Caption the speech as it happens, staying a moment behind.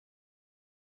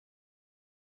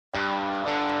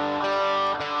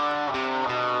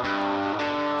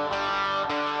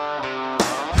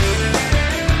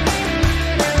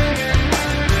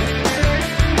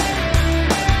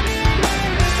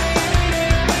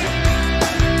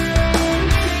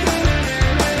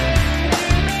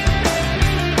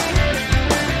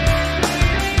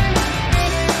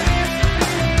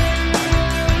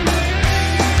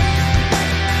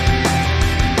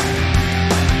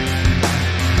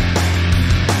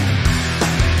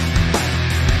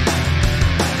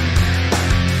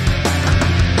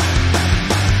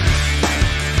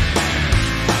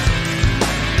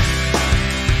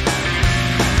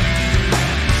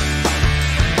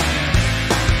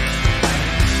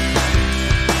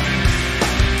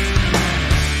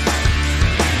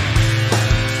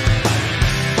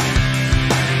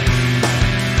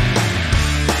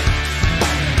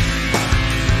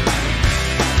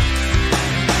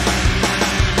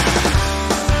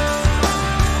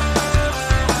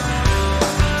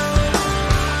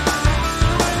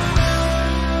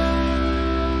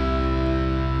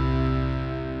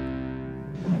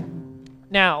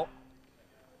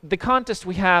the contest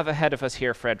we have ahead of us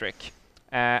here, Fredrik,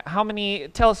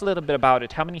 tell us a little bit about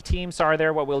it. How many teams are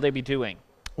there? What will they be doing?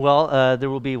 Well, there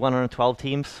will be 112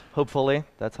 teams, hopefully.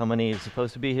 That's how many is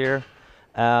supposed to be here.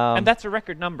 And that's a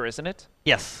record number, isn't it?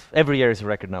 Yes, every year is a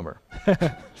record number.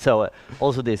 So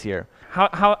also this year.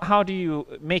 How do you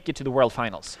make it to the World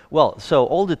Finals? Well, so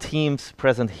all the teams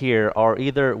present here are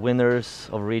either winners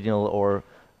of regional or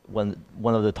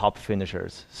one of the top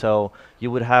finishers. So you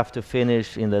would have to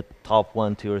finish in the top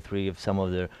 1, 2, or 3 of some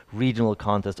of the regional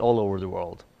contests all over the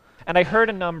world. And I heard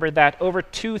a number that over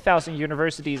 2,000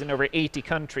 universities in over 80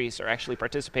 countries are actually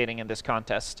participating in this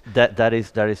contest. That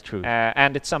is true.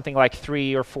 And it's something like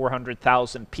 300,000 or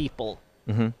 400,000 people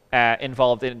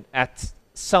involved in at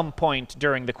some point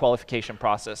during the qualification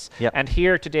process. Yep. And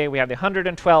here today we have the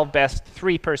 112 best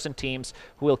 3-person teams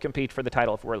who will compete for the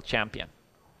title of world champion.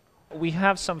 We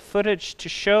have some footage to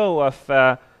show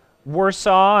of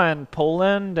Warsaw and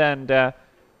Poland, and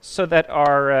so that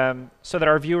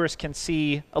our viewers can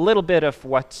see a little bit of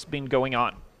what's been going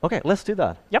on. Okay, let's do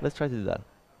that. Yep. Let's try to do that.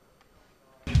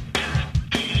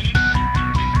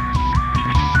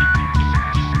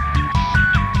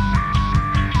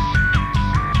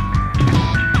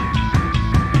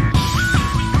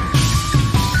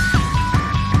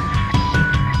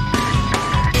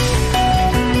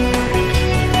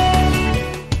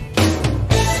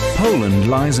 Poland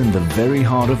lies in the very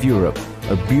heart of Europe,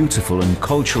 a beautiful and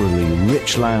culturally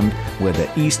rich land where the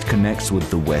east connects with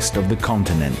the west of the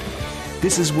continent.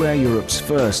 This is where Europe's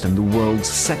first and the world's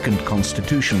second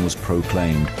constitution was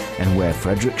proclaimed, and where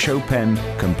Frédéric Chopin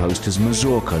composed his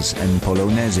mazurkas and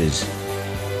polonaises.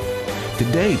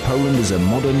 Today, Poland is a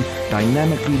modern,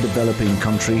 dynamically developing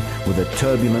country with a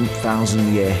turbulent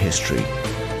 1,000-year history.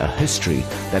 A history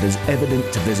that is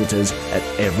evident to visitors at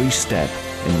every step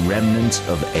in remnants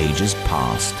of ages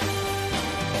past.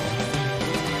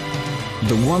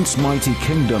 The once mighty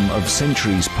kingdom of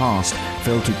centuries past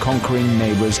fell to conquering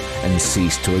neighbors and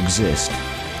ceased to exist.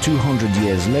 200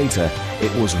 years later,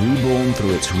 it was reborn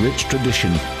through its rich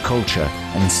tradition, culture,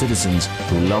 and citizens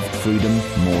who loved freedom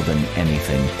more than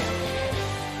anything.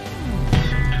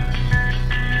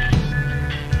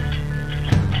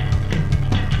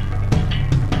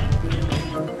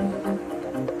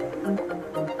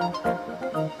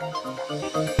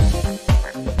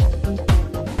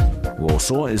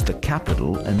 Warsaw is the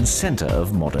capital and center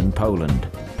of modern Poland.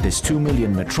 This 2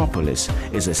 million metropolis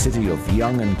is a city of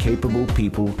young and capable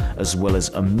people, as well as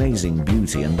amazing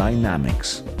beauty and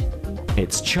dynamics.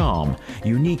 Its charm,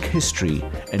 unique history,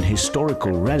 and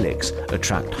historical relics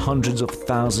attract hundreds of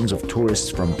thousands of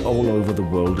tourists from all over the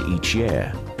world each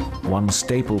year. One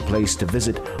staple place to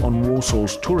visit on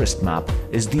Warsaw's tourist map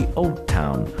is the Old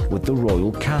Town with the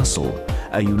Royal Castle,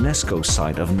 a UNESCO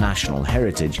site of national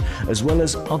heritage, as well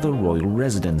as other royal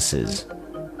residences.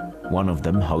 One of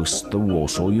them hosts the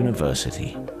Warsaw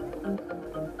University.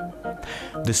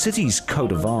 The city's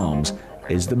coat of arms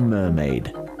is the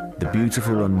mermaid, the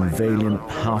beautiful and valiant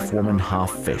half-woman,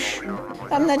 half-fish.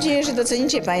 Mam nadzieję, że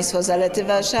docenicie Państwo zalety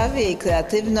Warszawy, jej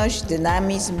kreatywność,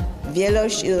 dynamizm,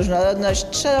 wielość i różnorodność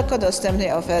szeroko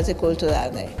dostępnej oferty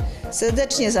kulturalnej.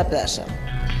 Serdecznie zapraszam.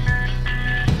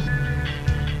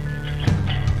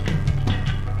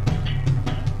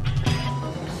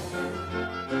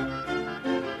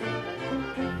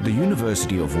 The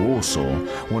University of Warsaw,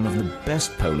 one of the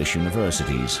best Polish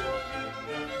universities.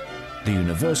 The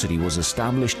university was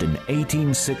established in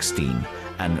 1816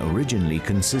 and originally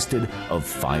consisted of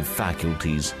 5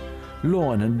 faculties: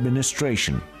 law and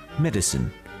administration, medicine,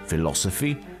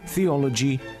 philosophy,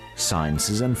 theology,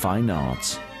 sciences and fine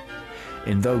arts.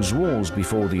 In those walls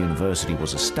before the university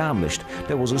was established,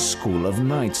 there was a school of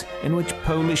knights in which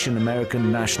Polish and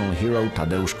American national hero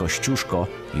Tadeusz Kościuszko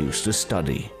used to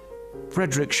study.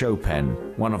 Frédéric Chopin,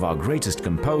 one of our greatest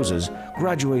composers,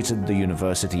 graduated the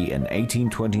university in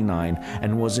 1829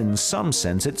 and was in some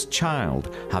sense its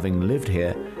child, having lived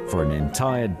here for an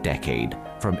entire decade,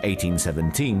 from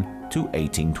 1817 to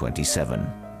 1827.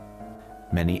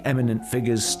 Many eminent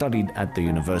figures studied at the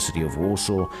University of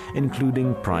Warsaw,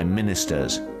 including prime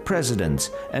ministers,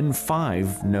 presidents, and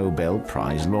 5 Nobel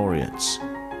Prize laureates.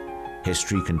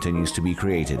 History continues to be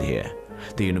created here.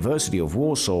 The University of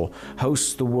Warsaw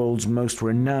hosts the world's most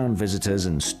renowned visitors,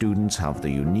 and students have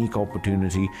the unique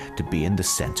opportunity to be in the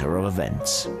center of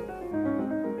events.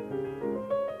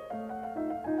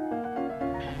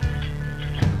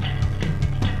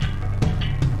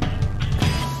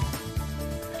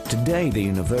 Today, the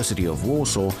University of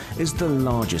Warsaw is the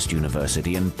largest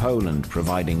university in Poland,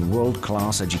 providing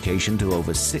world-class education to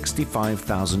over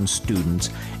 65,000 students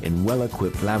in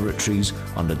well-equipped laboratories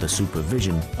under the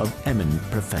supervision of eminent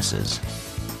professors.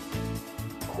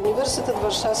 Uniwersytet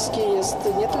Warszawski jest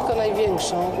nie tylko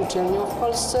największą uczelnią w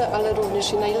Polsce, ale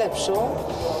również i najlepszą.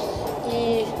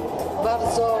 I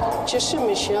bardzo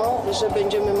cieszymy się, że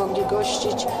będziemy mogli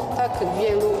gościć tak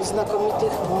wielu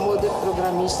znakomitych młodych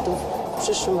programistów w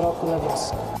przyszłym roku na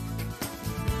wiosnę.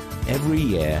 Every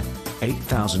year,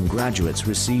 8,000 graduates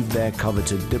receive their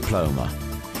coveted diploma.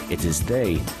 It is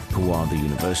they who are the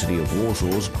University of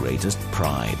Warsaw's greatest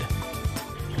pride.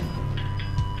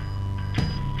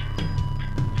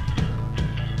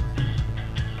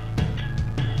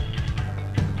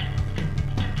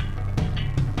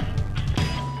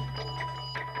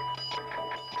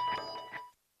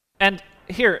 And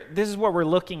here, this is what we're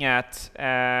looking at,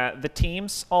 the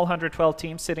teams, all 112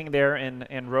 teams sitting there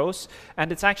in rows.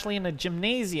 And it's actually in a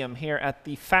gymnasium here at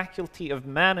the Faculty of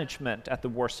Management at the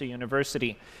Warsaw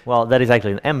University. Well, that is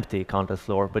actually an empty contest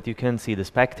floor, but you can see the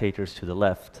spectators to the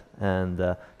left, and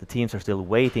the teams are still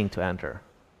waiting to enter.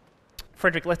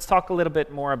 Frederick, let's talk a little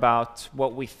bit more about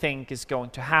what we think is going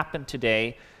to happen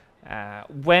today.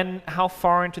 How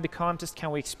far into the contest can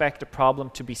we expect a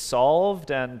problem to be solved,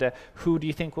 and who do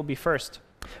you think will be first?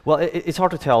 Well, it's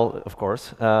hard to tell, of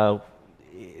course.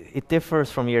 It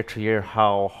differs from year to year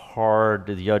how hard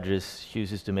the judges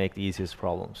chooses to make the easiest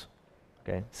problems.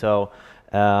 Okay, so,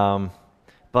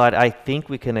 but I think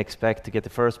we can expect to get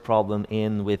the first problem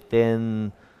in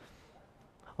within,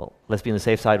 well, let's be on the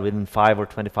safe side, within 5 or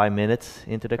 25 minutes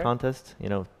into the contest. You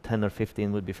know, 10 or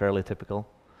 15 would be fairly typical.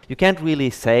 You can't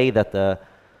really say that the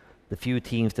few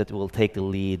teams that will take the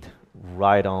lead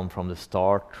right on from the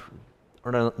start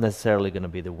are not necessarily going to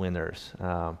be the winners,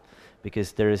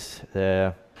 because there is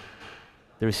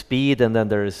speed, and then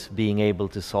there is being able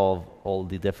to solve all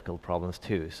the difficult problems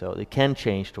too. So it can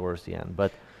change towards the end,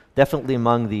 but definitely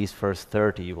among these first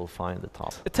 30 you will find the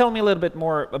top. Tell me a little bit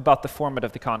more about the format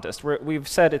of the contest. We've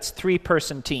said it's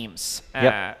 3-person teams,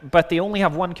 but they only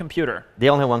have one computer. They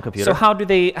only have one computer. So how do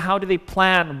they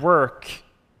plan work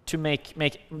to make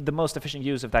the most efficient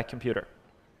use of that computer?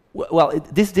 Well,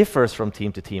 this differs from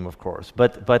team to team, of course,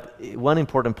 but one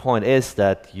important point is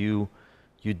that you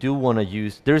do want to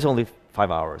use, there's only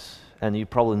 5 hours, and you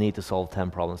probably need to solve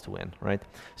 10 problems to win, right?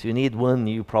 So you need one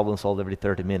new problem solved every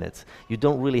 30 minutes. You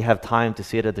don't really have time to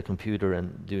sit at the computer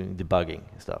and doing debugging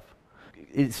and stuff.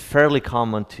 It's fairly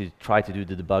common to try to do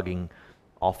the debugging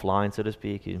offline, so to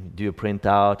speak. You do a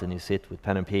printout and you sit with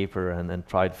pen and paper and then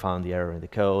try to find the error in the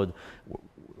code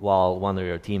while one of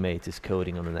your teammates is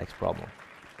coding on the next problem.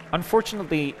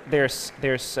 Unfortunately, there's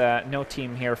no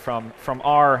team here from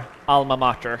our alma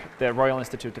mater, the Royal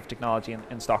Institute of Technology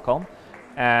in Stockholm,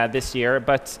 this year.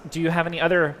 But do you have any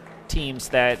other teams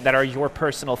that are your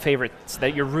personal favorites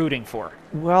that you're rooting for?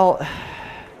 Well,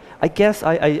 I guess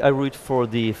I root for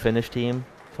the Finnish team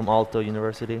from Aalto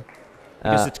University.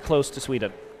 Because it's close to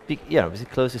Sweden. Yeah, it's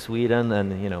close to Sweden,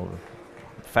 and you know,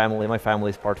 my family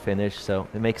is part Finnish, so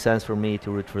it makes sense for me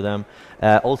to root for them.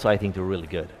 Also, I think they're really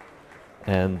good.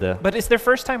 And but it's their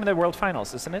first time in the World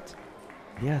Finals, isn't it?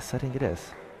 Yes, I think it is.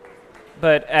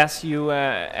 But as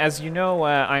you know,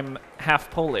 I'm half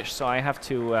Polish, so I have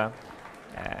to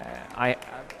I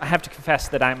have to confess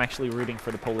that I'm actually rooting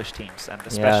for the Polish teams, and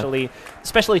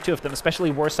especially two of them, especially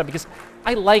Warsaw, because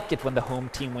I like it when the home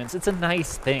team wins. It's a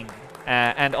nice thing,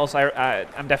 and also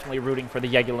I'm definitely rooting for the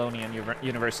Jagiellonian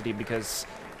University because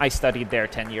I studied there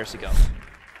 10 years ago.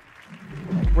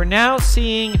 We're now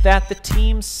seeing that the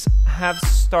teams have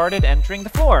started entering the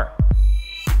floor.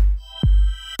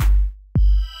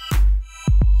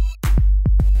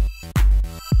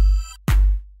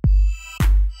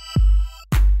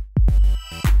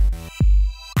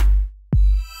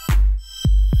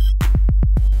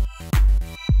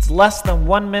 It's less than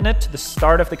 1 minute to the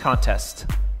start of the contest.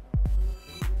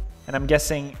 And I'm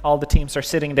guessing all the teams are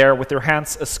sitting there with their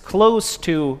hands as close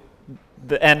to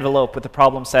the envelope with the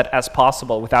problem set as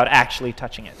possible without actually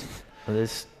touching it. And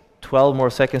there's 12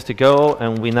 more seconds to go,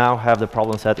 and we now have the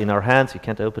problem set in our hands. You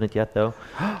can't open it yet, though.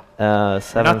 7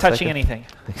 Not touching seconds. anything.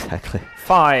 Exactly.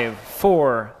 5,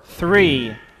 4,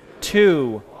 3,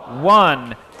 2,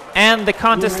 1, and the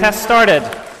contest has started.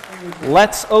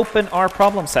 Let's open our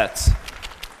problem sets.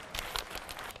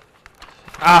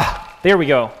 There we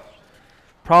go.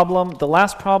 The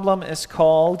last problem is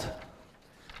called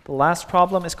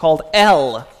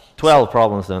L. 12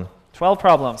 problems then. 12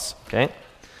 problems. Okay.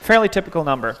 Fairly typical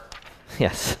number.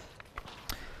 Yes.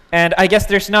 And I guess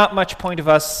there's not much point of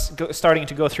us starting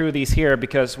to go through these here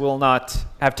because we'll not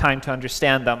have time to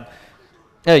understand them.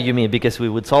 Oh, you mean because we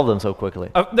would solve them so quickly?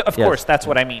 Of course, that's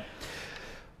what I mean.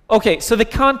 Okay, so the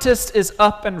contest is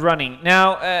up and running.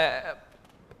 Now,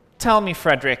 tell me,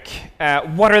 Frederick,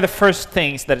 what are the first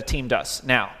things that a team does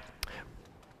now?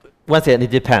 once again,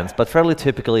 it depends, but fairly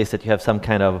typically is that you have some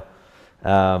kind of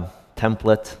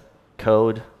template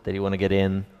code that you want to get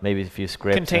in, maybe a few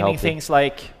scripts. Containing things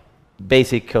like?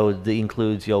 Basic code that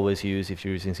includes you always use if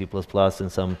you're using C++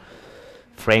 and some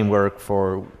framework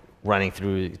for running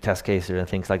through test cases and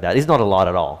things like that. It's not a lot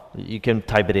at all. You can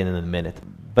type it in a minute.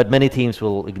 But many teams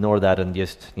will ignore that and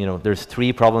just, there's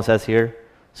 3 problem sets here,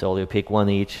 so you pick one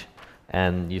each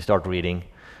and you start reading.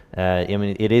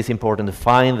 It is important to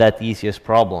find that easiest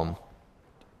problem.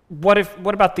 What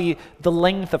about the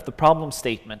length of the problem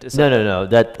statement? No.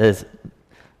 That has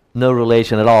no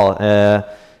relation at all.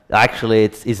 Actually,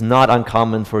 it's not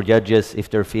uncommon for judges, if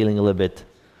they're feeling a little bit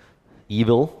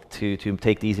evil, to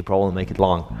take the easy problem and make it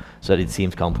long, so that it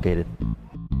seems complicated.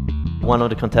 One of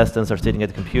the contestants are sitting at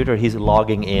the computer. He's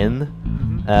logging in.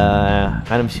 And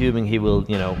I'm assuming he will,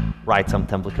 write some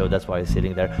template code. That's why he's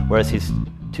sitting there. Whereas his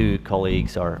 2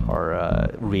 colleagues are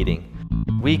reading.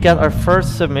 We got our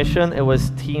first submission. It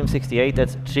was Team 68.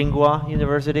 That's Tsinghua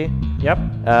University.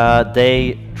 Yep.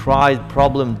 They tried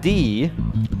problem D.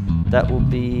 That would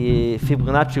be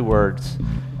Fibonacci words,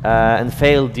 and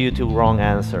failed due to wrong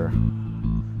answer.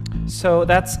 So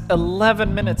that's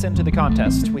 11 minutes into the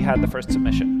contest. We had the first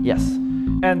submission. Yes.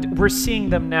 And we're seeing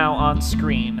them now on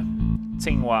screen.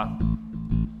 Tsinghua.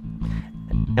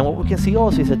 And what we can see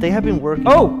also is that they have been working.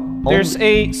 Oh, there's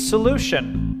a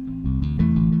solution.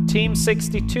 Team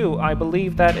 62, I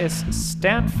believe that is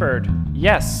Stanford.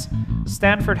 Yes,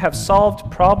 Stanford have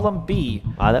solved problem B.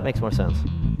 That makes more sense.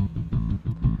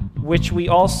 Which we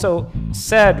also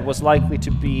said was likely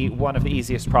to be one of the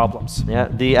easiest problems. Yeah,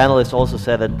 the analyst also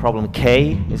said that problem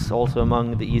K is also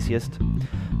among the easiest.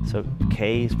 So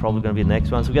K is probably going to be the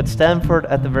next one. So we got Stanford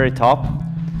at the very top.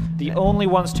 The only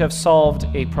ones to have solved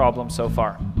a problem so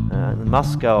far.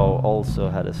 Moscow also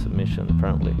had a submission,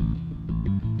 apparently.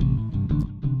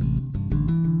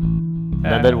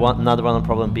 Another one on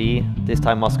problem B, this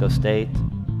time Moscow State.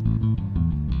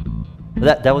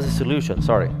 That was a solution,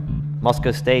 sorry.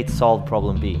 Moscow State solved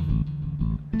problem B.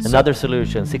 Another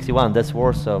solution, 61, that's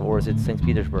Warsaw, or is it St.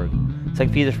 Petersburg?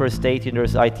 St. Petersburg State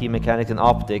University IT Mechanics and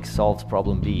Optics solves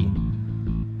problem B.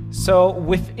 So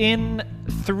within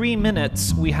 3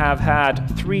 minutes, we have had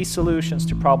 3 solutions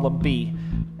to problem B.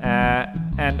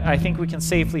 And I think we can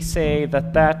safely say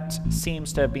that that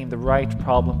seems to have been the right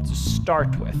problem to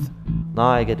start with. Now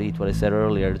I get to eat what I said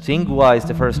earlier. Tsinghua is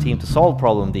the first team to solve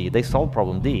problem D. They solved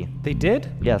problem D. They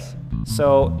did? Yes.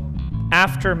 So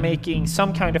after making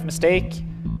some kind of mistake,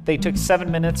 they took 7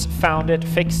 minutes, found it,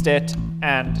 fixed it,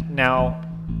 and now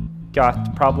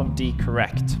got problem D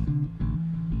correct.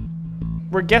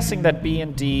 We're guessing that B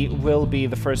and D will be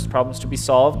the first problems to be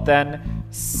solved. Then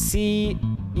C,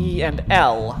 E, and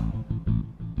L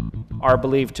are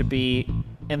believed to be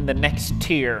in the next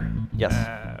tier, yes,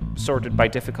 sorted by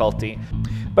difficulty.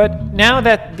 But now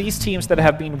that these teams that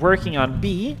have been working on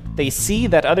B, they see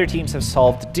that other teams have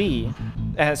solved D,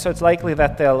 so it's likely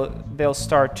that they'll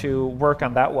start to work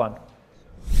on that one.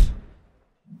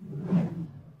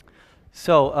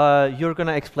 So you're going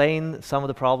to explain some of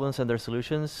the problems and their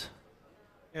solutions?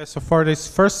 Yeah, so for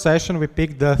this first session, we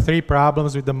picked the 3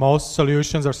 problems with the most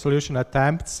solutions or solution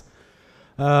attempts.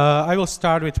 I will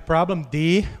start with problem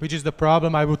D, which is the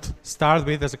problem I would start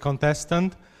with as a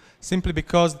contestant, simply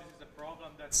because it's a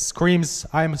problem that screams,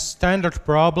 I'm a standard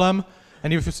problem,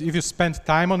 and if you spend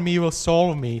time on me, you will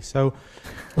solve me. So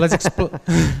let's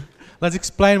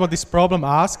explain what this problem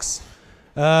asks.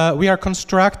 We are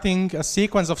constructing a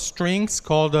sequence of strings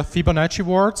called Fibonacci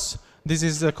words. This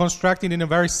is constructed in a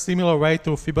very similar way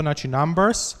to Fibonacci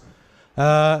numbers.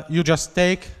 You just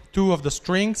take 2 of the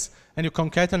strings and you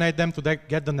concatenate them to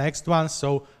get the next one.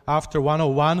 So after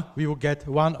 101, we will get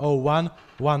 101,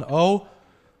 10,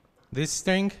 this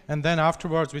string. And then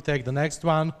afterwards, we take the next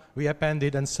one, we append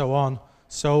it, and so on.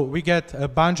 So we get a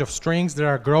bunch of strings that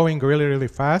are growing really, really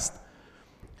fast.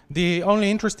 The only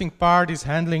interesting part is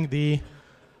handling the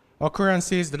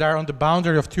occurrences that are on the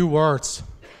boundary of 2 words.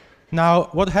 Now,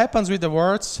 what happens with the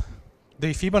words,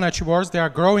 the Fibonacci words, they are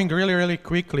growing really, really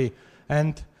quickly.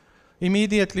 And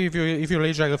immediately, if you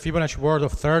reach like a Fibonacci word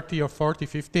of 30 or 40,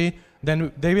 50,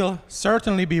 then they will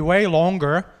certainly be way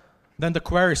longer than the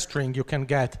query string you can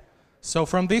get. So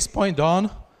from this point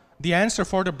on, the answer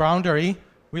for the boundary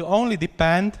will only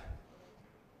depend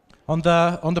on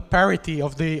the parity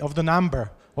of the number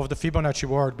of the Fibonacci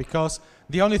word, because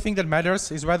the only thing that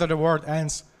matters is whether the word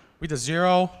ends with a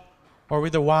 0 or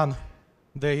with a 1.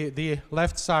 The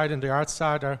left side and the right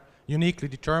side are uniquely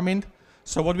determined.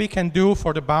 So what we can do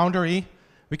for the boundary,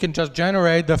 we can just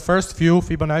generate the first few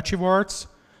Fibonacci words,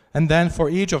 and then for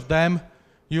each of them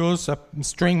use a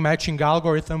string matching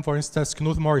algorithm, for instance,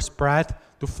 Knuth-Morris-Pratt,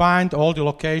 to find all the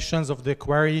locations of the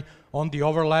query on the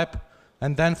overlap.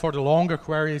 And then for the longer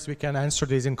queries, we can answer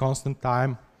these in constant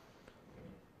time.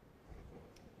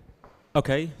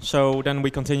 Okay, so then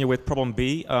we continue with problem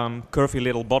B, curvy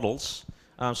little bottles.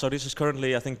 So this is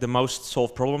currently, I think, the most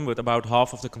solved problem, with about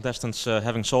half of the contestants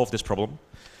having solved this problem.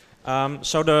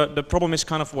 So the problem is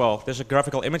kind of, well, there's a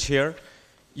graphical image here.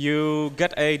 You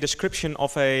get a description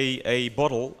of a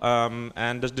bottle,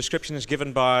 and the description is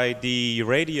given by the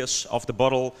radius of the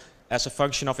bottle as a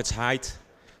function of its height.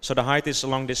 So the height is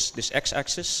along this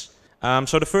x-axis.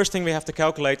 So the first thing we have to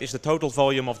calculate is the total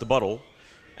volume of the bottle.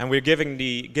 And we're given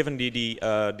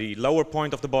the lower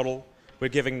point of the bottle. We're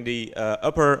giving the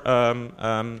upper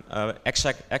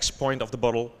x point of the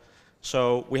bottle.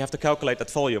 So we have to calculate that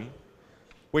volume,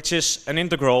 which is an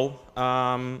integral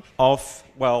of,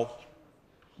 well,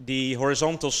 the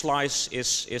horizontal slice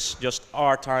is just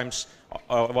r times,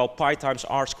 pi times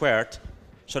r squared.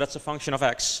 So that's a function of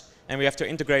x. And we have to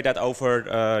integrate that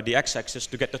over the x-axis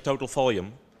to get the total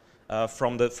volume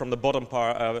from the bottom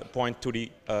point to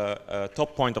the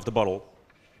top point of the bottle.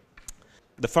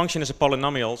 The function is a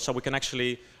polynomial, so we can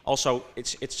actually also,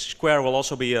 its square will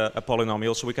also be a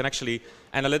polynomial, so we can actually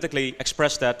analytically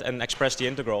express that and express the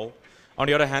integral. On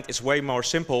the other hand, it's way more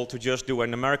simple to just do a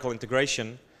numerical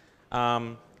integration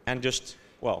and just,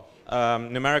 well,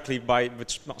 numerically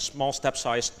with small step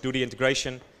size do the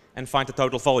integration and find the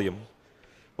total volume.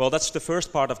 Well, that's the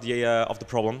first part of the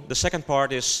problem. The second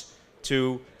part is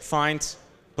to find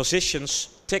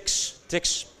positions, tick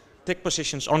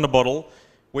positions on the bottle,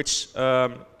 which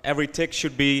every tick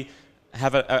should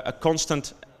have a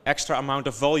constant extra amount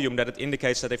of volume that it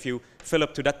indicates that if you fill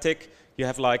up to that tick, you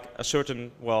have like a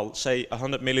certain, well, say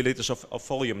 100 milliliters of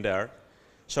volume there.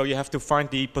 So you have to find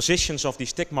the positions of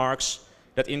these tick marks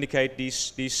that indicate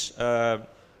these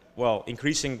well,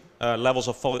 increasing levels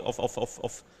of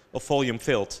volume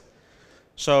filled.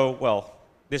 So, well,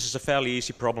 this is a fairly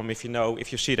easy problem if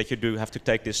you see that you do have to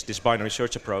take this binary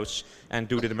search approach and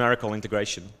do the numerical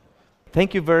integration.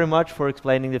 Thank you very much for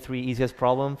explaining the three easiest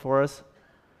problems for us.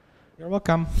 You're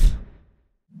welcome.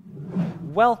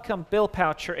 Welcome, Bill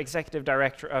Poucher, Executive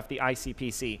Director of the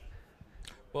ICPC.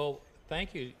 Well,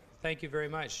 thank you. Thank you very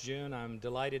much, June. I'm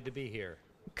delighted to be here.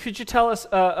 Could you tell us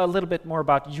a little bit more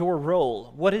about your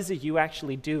role? What is it you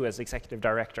actually do as Executive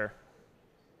Director?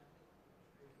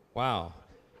 Wow,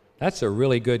 that's a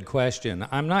really good question.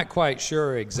 I'm not quite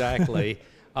sure exactly.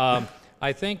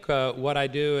 I think what I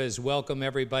do is welcome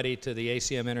everybody to the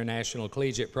ACM International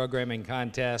Collegiate Programming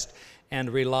Contest and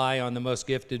rely on the most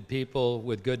gifted people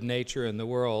with good nature in the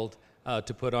world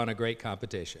to put on a great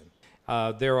competition.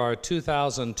 There are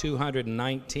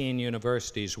 2,219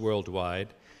 universities worldwide,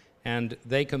 and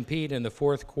they compete in the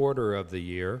fourth quarter of the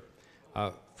year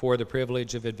for the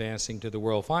privilege of advancing to the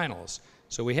World Finals.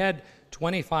 So we had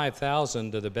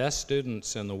 25,000 of the best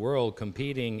students in the world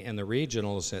competing in the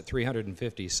regionals at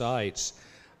 350 sites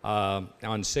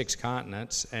on 6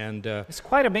 continents. And it's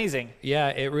quite amazing.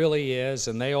 Yeah, it really is.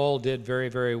 And they all did very,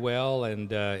 very well.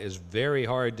 And it's very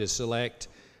hard to select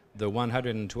the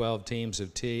 112 teams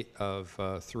of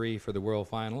 3 for the World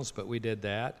Finals, but we did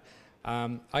that.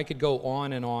 I could go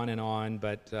on and on and on,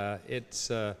 but it's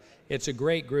a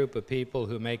great group of people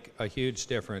who make a huge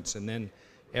difference. And then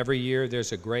every year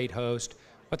there's a great host.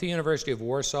 What the University of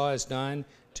Warsaw has done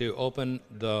to open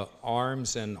the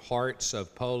arms and hearts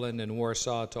of Poland and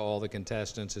Warsaw to all the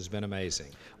contestants has been amazing.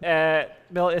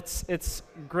 Bill, it's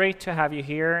great to have you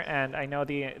here, and I know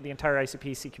the entire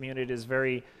ICPC community is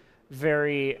very,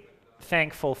 very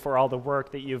thankful for all the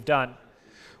work that you've done.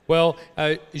 Well,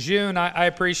 June, I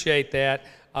appreciate that.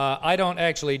 I don't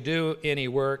actually do any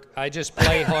work. I just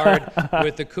play hard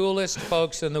with the coolest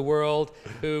folks in the world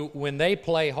who, when they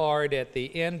play hard at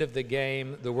the end of the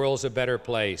game, the world's a better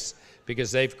place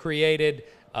because they've created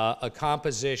a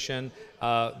composition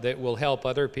that will help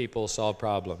other people solve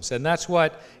problems. And that's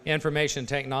what information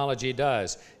technology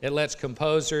does. It lets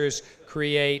composers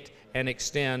create and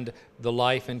extend the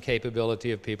life and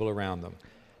capability of people around them.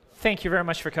 Thank you very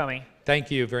much for coming.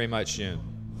 Thank you very much, June.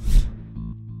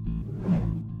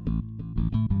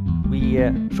 We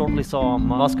shortly saw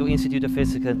Moscow Institute of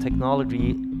Physics and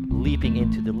Technology leaping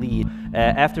into the lead.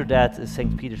 After that,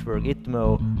 St. Petersburg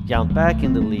ITMO jumped back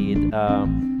in the lead.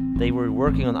 They were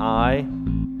working on I,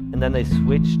 and then they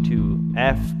switched to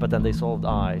F, but then they solved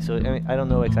I. So I mean, I don't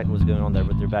know exactly what's going on there,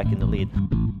 but they're back in the lead.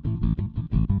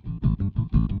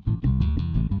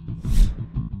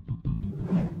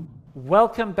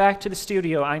 Welcome back to the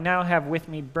studio. I now have with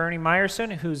me Bernie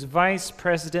Meyerson, who's Vice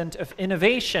President of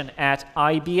Innovation at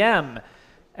IBM.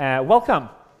 Welcome.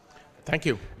 Thank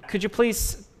you. Could you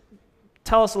please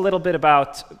tell us a little bit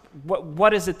about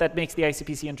what is it that makes the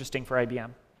ICPC interesting for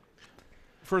IBM?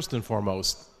 First and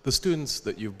foremost, the students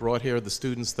that you've brought here, the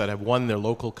students that have won their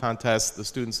local contests, the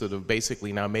students that have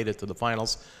basically now made it to the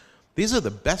finals, these are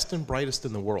the best and brightest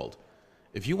in the world.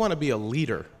 If you want to be a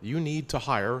leader, you need to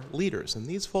hire leaders, and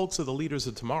these folks are the leaders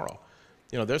of tomorrow.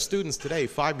 You know, they're students today.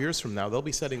 5 years from now, they'll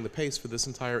be setting the pace for this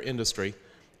entire industry,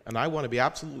 and I want to be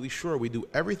absolutely sure we do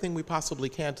everything we possibly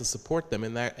can to support them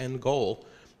in that end goal,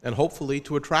 and hopefully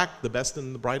to attract the best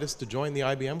and the brightest to join the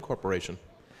IBM Corporation.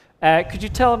 Could you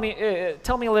tell me a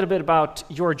little bit about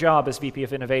your job as VP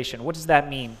of Innovation? What does that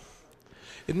mean?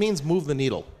 It means move the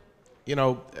needle. You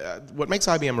know, what makes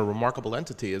IBM a remarkable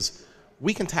entity is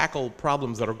we can tackle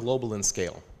problems that are global in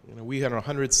scale. You know, we have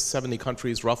 170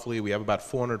 countries roughly. We have about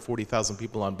 440,000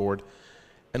 people on board.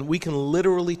 And we can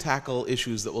literally tackle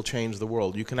issues that will change the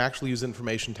world. You can actually use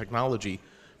information technology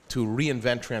to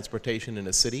reinvent transportation in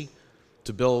a city,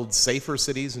 to build safer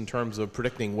cities in terms of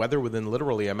predicting weather within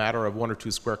literally a matter of 1 or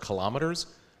 2 square kilometers,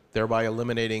 thereby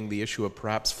eliminating the issue of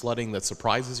perhaps flooding that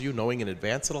surprises you, knowing in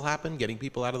advance it'll happen, getting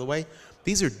people out of the way.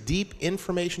 These are deep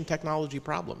information technology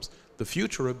problems. The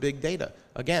future of big data,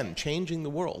 again, changing the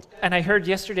world. And I heard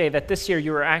yesterday that this year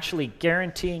you were actually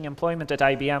guaranteeing employment at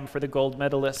IBM for the gold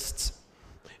medalists.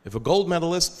 If a gold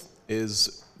medalist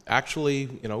is actually,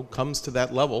 you know, comes to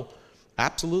that level,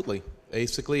 absolutely.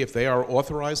 Basically, if they are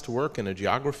authorized to work in a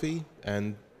geography,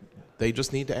 and they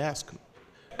just need to ask.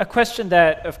 A question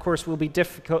that, of course, will be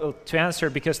difficult to answer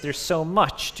because there's so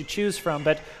much to choose from,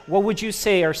 but what would you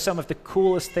say are some of the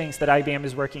coolest things that IBM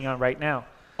is working on right now?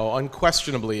 Oh,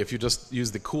 unquestionably, if you just use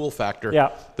the cool factor,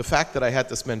 yeah. The fact that I had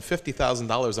to spend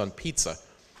 $50,000 on pizza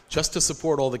just to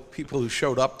support all the people who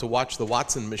showed up to watch the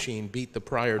Watson machine beat the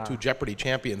prior 2 Jeopardy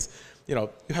champions. You know,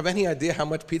 you have any idea how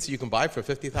much pizza you can buy for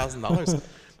 $50,000?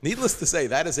 Needless to say,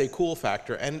 that is a cool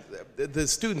factor, and the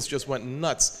students just went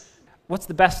nuts. What's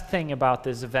the best thing about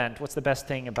this event? What's the best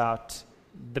thing about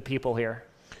the people here?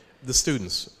 The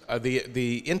students,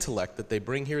 the intellect that they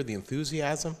bring here, the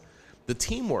enthusiasm, the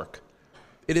teamwork.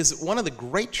 It is one of the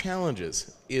great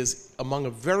challenges is among a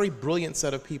very brilliant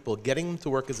set of people getting them to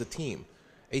work as a team.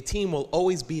 A team will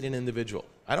always beat an individual.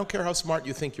 I don't care how smart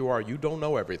you think you are, you don't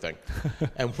know everything.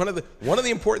 And one of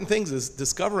the important things is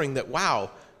discovering that,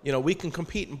 wow, you know, we can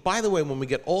compete. And by the way, when we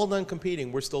get all done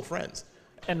competing, we're still friends.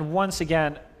 And once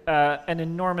again, an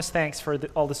enormous thanks for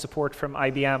all the support from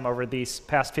IBM over these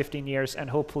past 15 years and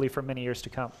hopefully for many years to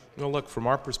come. Well, look, from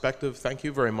our perspective, thank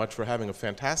you very much for having a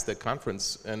fantastic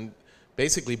conference and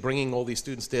basically bringing all these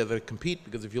students together to compete,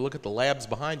 because if you look at the labs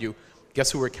behind you, guess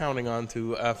who we're counting on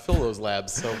to fill those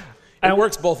labs? So it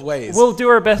works both ways. We'll do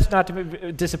our best not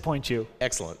to disappoint you.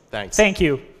 Excellent. Thanks. Thank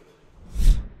you.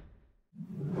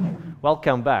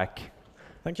 Welcome back.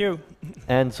 Thank you.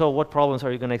 And so what problems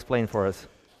are you going to explain for us?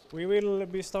 We will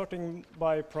be starting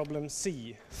by problem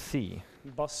C. C.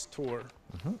 Bus tour.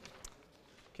 Mm-hmm.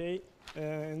 Okay,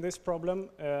 in this problem,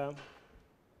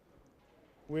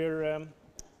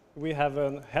 we have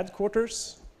a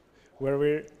headquarters where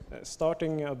we're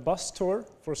starting a bus tour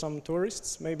for some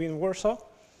tourists, maybe in Warsaw,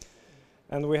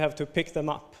 and we have to pick them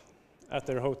up at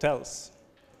their hotels.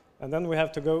 And then we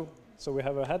have to go, so we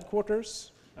have a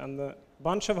headquarters and a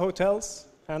bunch of hotels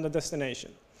and a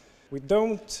destination. We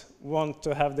don't want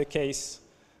to have the case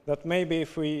that maybe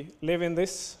if we live in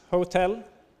this hotel,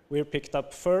 we're picked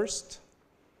up first,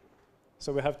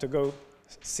 so we have to go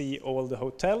see all the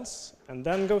hotels and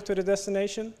then go to the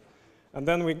destination, and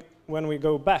then when we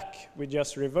go back, we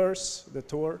just reverse the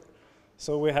tour,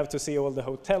 so we have to see all the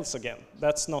hotels again.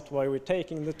 That's not why we're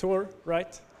taking the tour,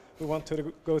 right? We want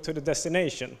to go to the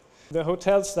destination. The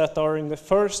hotels that are in the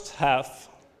first half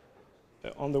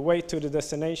on the way to the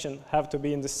destination have to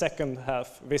be in the second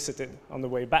half visited on the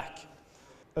way back.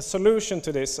 A solution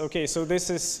to this, okay, so this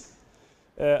is,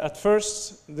 at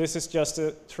first, this is just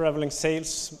a traveling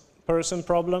salesperson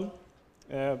problem,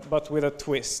 but with a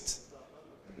twist.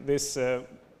 This,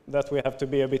 that we have to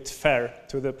be a bit fair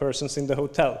to the persons in the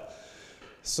hotel.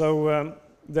 So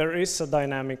there is a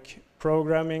dynamic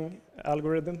programming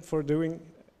algorithm for doing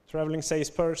traveling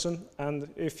salesperson, and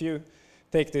if you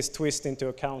take this twist into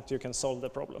account, you can solve the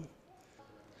problem.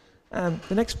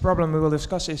 The next problem we will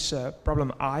discuss is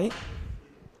problem I.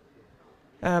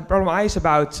 Problem I is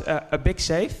about a big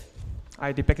safe.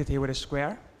 I depict it here with a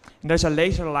square. And there's a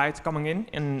laser light coming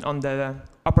in on the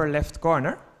upper left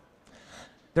corner.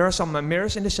 There are some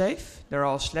mirrors in the safe. They're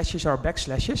all slashes or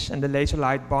backslashes, and the laser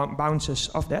light bounces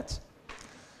off that.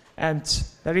 And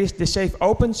the safe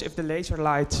opens if the laser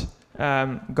light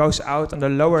goes out on the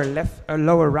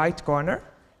lower right corner,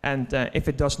 and if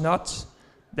it does not,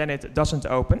 then it doesn't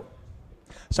open.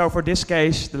 So for this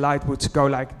case, the light would go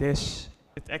like this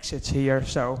it exits here,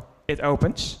 so it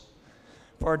opens.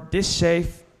 For this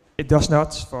safe, it does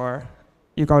not. For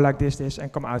you go like this,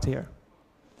 and come out here.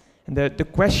 And the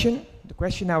question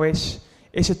now is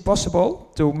it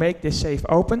possible to make this safe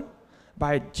open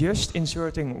by just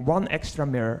inserting one extra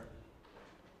mirror?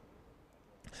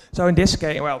 So in this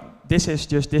case, well, this is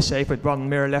just this safe with one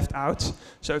mirror left out.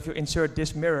 So if you insert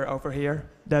this mirror over here,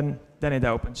 then it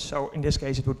opens. So in this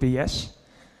case, it would be yes.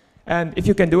 And if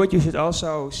you can do it, you should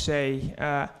also say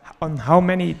on how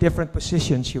many different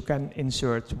positions you can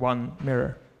insert one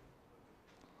mirror.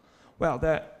 Well,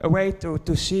 a way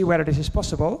to see whether this is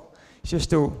possible is just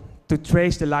to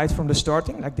trace the light from the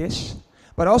starting, like this,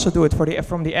 but also do it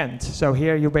from the end. So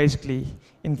here you basically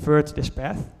invert this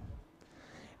path.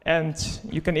 And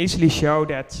you can easily show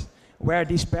that where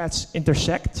these paths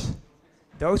intersect,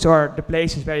 those are the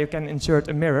places where you can insert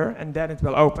a mirror, and then it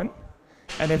will open.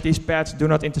 And if these paths do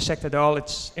not intersect at all,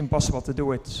 it's impossible to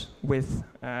do it with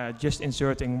just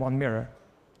inserting one mirror.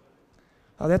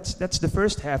 Well, that's the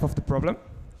first half of the problem.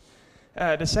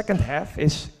 The second half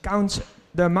is count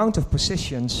the amount of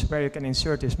positions where you can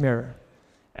insert this mirror.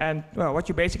 And well, what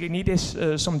you basically need is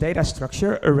some data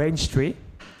structure, a range tree.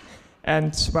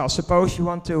 And well, suppose you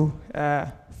want to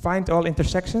find all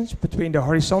intersections between the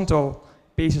horizontal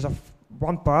pieces of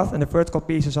one path and the vertical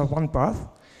pieces of one path.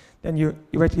 Then you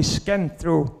actually scan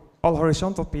through all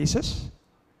horizontal pieces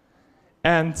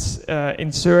and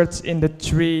insert in the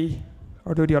tree,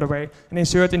 or do the other way, and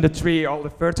insert in the tree all the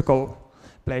vertical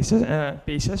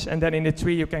pieces, and then in the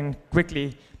tree you can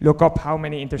quickly look up how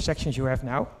many intersections you have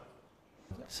now.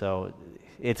 So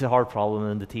it's a hard problem,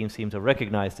 and the team seems to have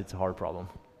recognized it's a hard problem.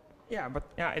 Yeah, but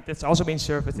it's also been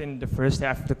served within the first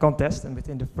half of the contest and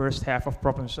within the first half of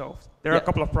problem solved. There are a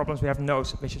couple of problems we have no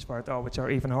submissions for at all, which are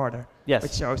even harder. Yes.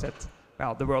 Which shows that,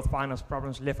 well, the World Finals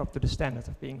problems live up to the standard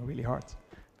of being really hard.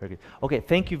 Very good. Okay,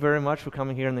 thank you very much for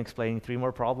coming here and explaining 3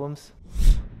 more problems.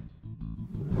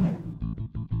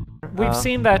 We've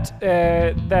seen that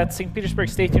that St. Petersburg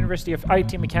State University of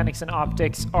IT Mechanics and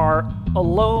Optics are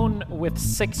alone with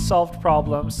 6 solved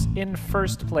problems in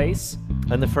first place.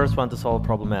 And the first one to solve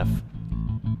problem F.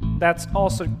 That's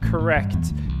also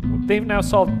correct. They've now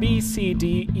solved B, C,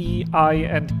 D, E, I,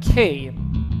 and K.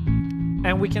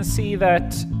 And we can see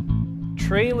that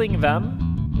trailing them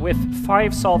with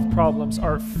 5 solved problems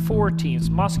are 4 teams: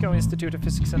 Moscow Institute of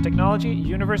Physics and Technology,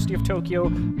 University of Tokyo,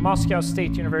 Moscow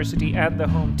State University, and the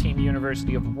home team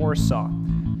University of Warsaw.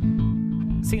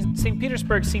 St.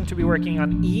 Petersburg seem to be working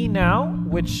on E now,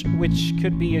 which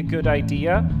could be a good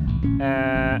idea,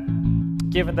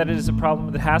 given that it is a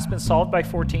problem that has been solved by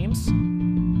 4 teams.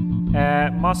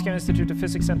 Moscow Institute of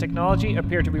Physics and Technology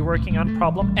appear to be working on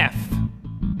problem F.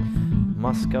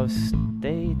 Moscow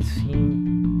State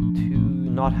seem to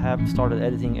not have started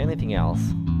editing anything else.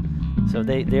 So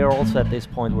they are also at this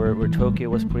point where Tokyo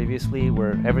was previously,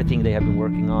 where everything they have been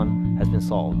working on has been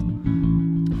solved.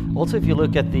 Also, if you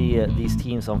look at these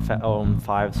teams on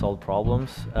 5 solved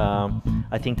problems,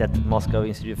 I think that Moscow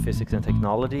Institute of Physics and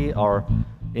Technology are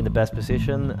in the best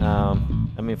position.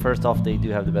 I mean, first off, they do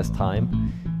have the best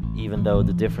time, even though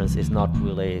the difference is not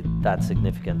really that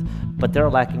significant. But they're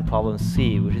lacking problem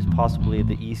C, which is possibly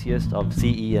the easiest of C,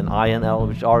 E, and I, and L,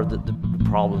 which are the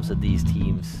problems that these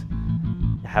teams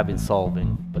have been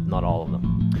solving, but not all of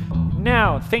them.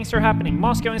 Now, things are happening.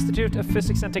 Moscow Institute of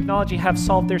Physics and Technology have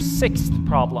solved their 6th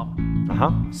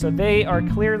problem. So they are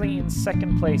clearly in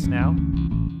 2nd place now.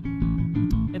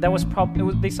 That was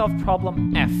they solved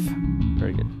problem F.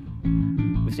 Very good.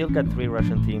 We still got 3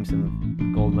 Russian teams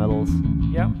in gold medals.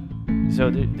 Yeah. So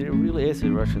there really is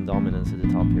a Russian dominance at the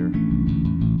top here.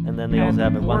 And then they also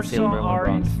have one silver and 1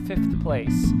 bronze. Warsaw are in 5th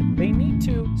place. They need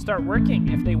to start working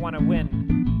if they want to win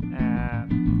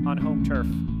on home turf.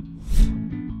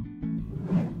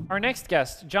 Our next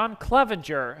guest, John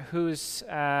Clevenger, who's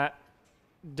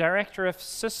Director of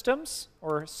Systems,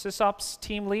 or SysOps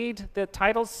Team Lead. The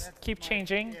titles keep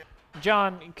changing.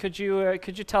 John, could you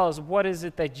tell us what is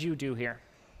it that you do here?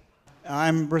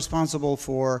 I'm responsible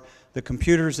for the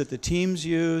computers that the teams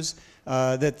use,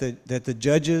 that the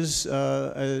judges,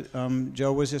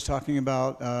 Joe was just talking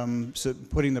about, so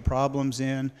putting the problems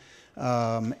in,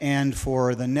 and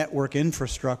for the network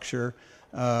infrastructure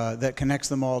that connects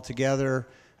them all together.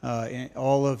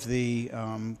 All of the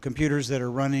computers that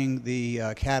are running the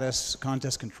CADIS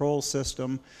contest control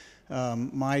system.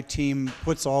 My team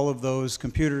puts all of those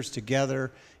computers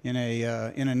together in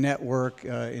a network,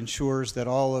 ensures that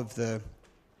all of the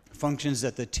functions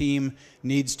that the team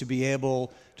needs to be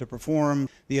able to perform.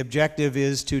 The objective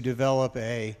is to develop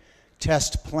a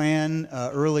test plan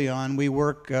early on. We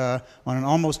work on an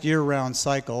almost year-round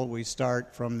cycle. We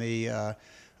start from the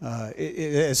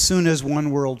As soon as one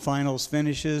World Finals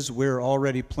finishes, we're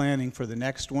already planning for the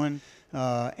next one,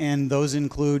 and those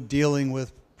include dealing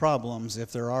with problems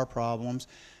if there are problems.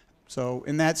 So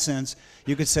in that sense,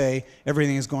 you could say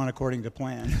everything has gone according to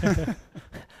plan.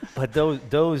 But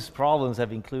those problems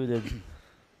have included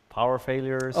power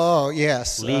failures. Oh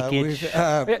yes, leakage,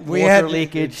 we water had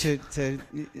leakage.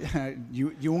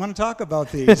 You want to talk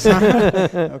about these?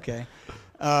 Okay.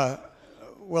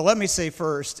 Well, let me say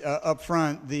first, up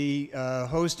front, the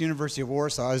host University of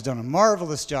Warsaw has done a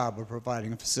marvelous job of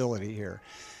providing a facility here.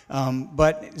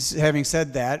 But having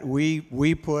said that,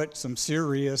 we put some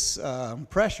serious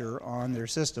pressure on their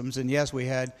systems. And yes, we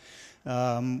had,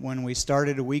 when we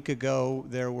started a week ago,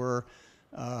 there were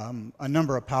a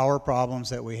number of power problems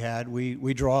that we had.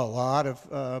 We draw a lot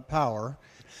of power.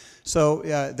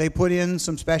 So they put in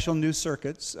some special new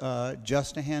circuits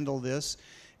just to handle this.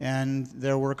 And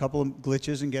there were a couple of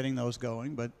glitches in getting those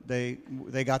going, but they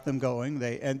got them going.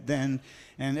 And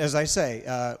as I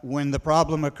say, when the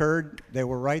problem occurred, they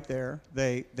were right there.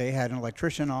 They had an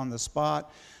electrician on the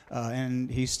spot, and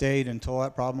he stayed until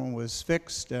that problem was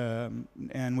fixed. And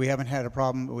we haven't had a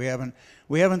problem. We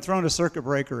haven't thrown a circuit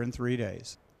breaker in 3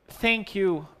 days. Thank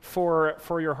you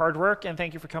for your hard work, and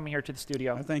thank you for coming here to the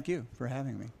studio. Thank you for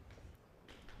having me.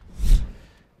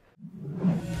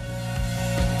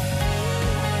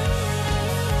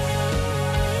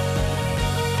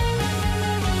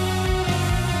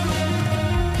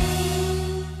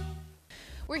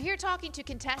 We're here talking to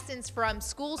contestants from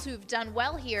schools who've done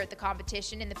well here at the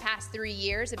competition in the past 3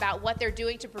 years about what they're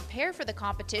doing to prepare for the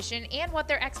competition and what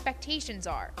their expectations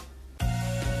are.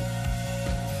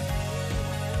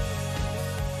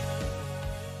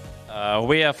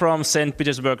 We are from St.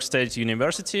 Petersburg State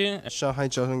University, Shanghai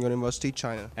Jiaotong University,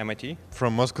 China, MIT,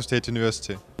 from Moscow State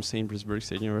University, St. Petersburg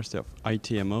State University of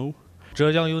ITMO,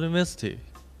 Zhejiang University,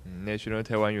 National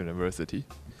Taiwan University,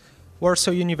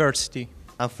 Warsaw University.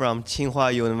 I'm from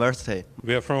Tsinghua University.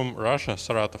 We are from Russia,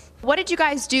 Saratov. What did you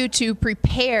guys do to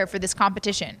prepare for this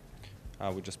competition?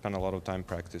 We just spent a lot of time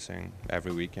practicing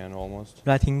every weekend almost.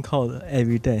 Writing code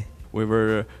every day. We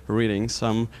were reading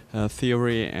some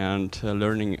theory and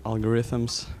learning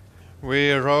algorithms.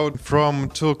 We wrote from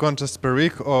 2 contests per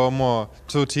week or more,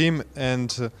 2 team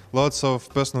and lots of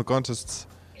personal contests.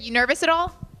 You nervous at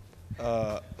all?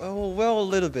 Well, a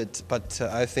little bit, but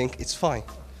I think it's fine.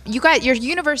 Your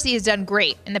university has done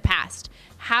great in the past.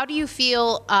 How do you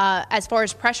feel as far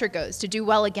as pressure goes to do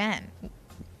well again?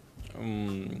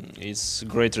 It's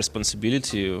great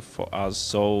responsibility for us,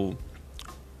 so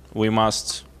we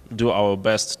must do our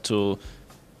best to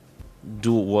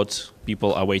do what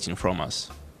people are waiting from us.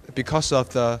 Because of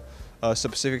the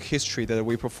specific history that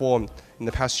we performed in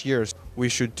the past years, we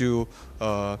should do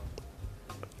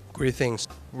great things.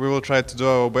 We will try to do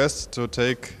our best to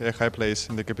take a high place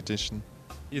in the competition.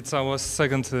 It's our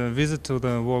second visit to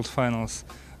the World Finals,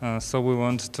 so we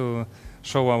want to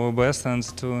show our best and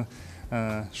to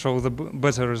show the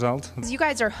better result. As you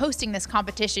guys are hosting this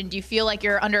competition, do you feel like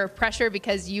you're under pressure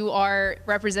because you are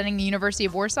representing the University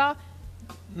of Warsaw?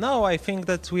 No, I think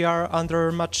that we are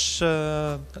under much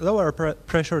lower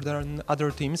pressure than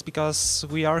other teams because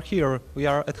we are here, we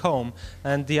are at home,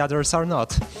 and the others are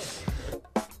not.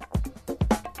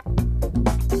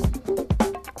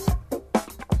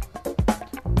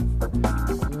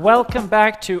 Welcome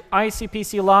back to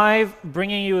ICPC Live,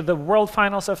 bringing you the World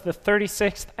Finals of the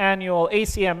 36th Annual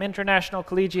ACM International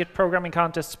Collegiate Programming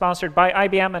Contest, sponsored by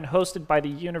IBM and hosted by the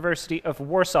University of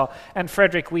Warsaw. And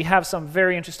Frederick, we have some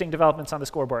very interesting developments on the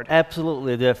scoreboard.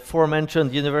 Absolutely. The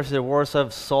aforementioned University of Warsaw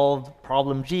solved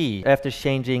problem G after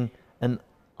changing an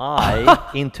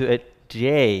I into a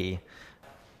J.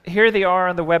 Here they are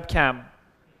on the webcam.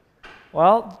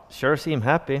 Well, sure seem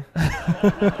happy.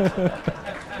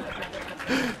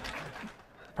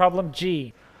 Problem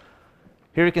G.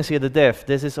 Here you can see the diff.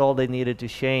 This is all they needed to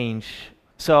change.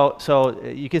 So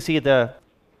you can see the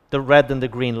red and the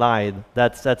green line.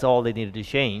 That's all they needed to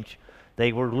change.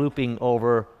 They were looping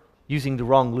over using the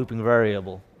wrong looping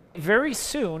variable. Very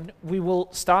soon, we will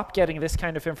stop getting this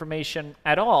kind of information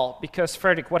at all, because,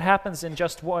 Frederick, what happens in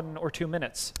just 1 or 2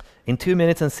 minutes? In 2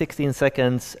 minutes and 16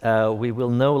 seconds, we will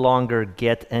no longer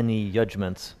get any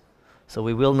judgments. So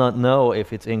we will not know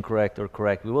if it's incorrect or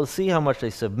correct. We will see how much they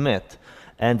submit,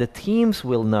 and the teams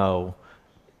will know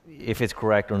if it's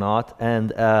correct or not.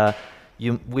 And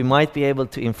we might be able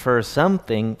to infer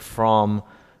something from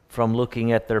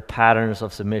looking at their patterns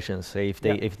of submissions. Say if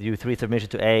they do 3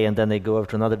 submissions to A and then they go over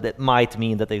to another, that might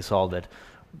mean that they solved it.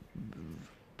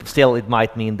 Still, it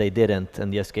might mean they didn't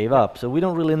and just gave up. So we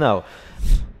don't really know.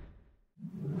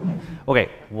 Okay,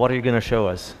 what are you going to show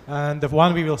us? And the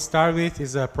one we will start with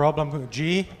is a problem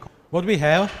G. What we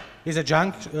have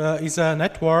is a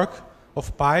network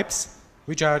of pipes,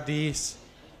 which are these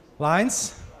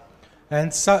lines.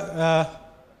 And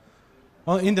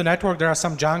in the network, there are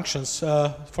some junctions.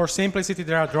 For simplicity,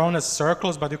 they are drawn as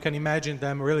circles, but you can imagine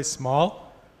them really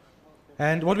small.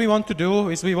 And what we want to do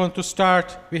is we want to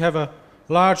start, we have a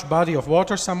large body of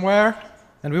water somewhere,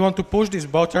 and we want to push this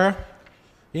water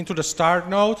into the start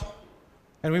node,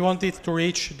 and we want it to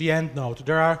reach the end node.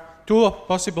 There are two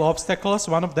possible obstacles.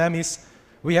 One of them is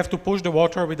we have to push the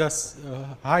water with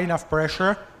a high enough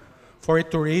pressure for it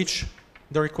to reach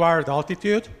the required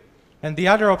altitude. And the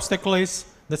other obstacle is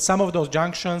that some of those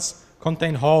junctions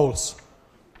contain holes.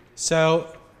 So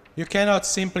you cannot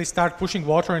simply start pushing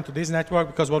water into this network,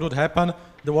 because what would happen?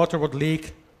 The water would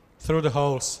leak through the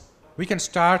holes. We can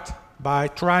start by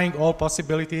trying all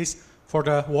possibilities for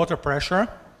the water pressure.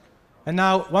 And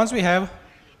now, once we have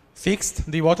fixed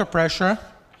the water pressure,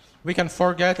 we can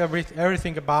forget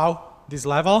everything about this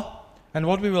level. And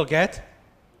what we will get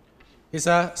is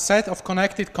a set of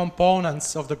connected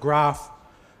components of the graph.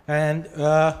 And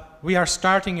we are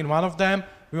starting in one of them.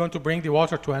 We want to bring the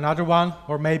water to another one,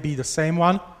 or maybe the same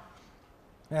one.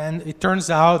 And it turns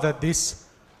out that this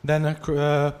then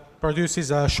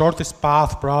produces a shortest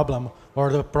path problem, or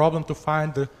the problem to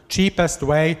find the cheapest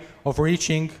way of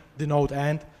reaching the node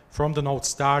end from the node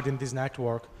start in this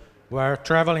network, where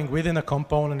traveling within a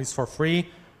component is for free.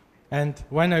 And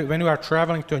when you are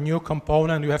traveling to a new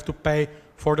component, you have to pay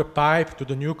for the pipe to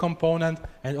the new component,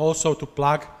 and also to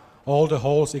plug all the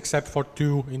holes except for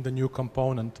two in the new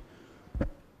component.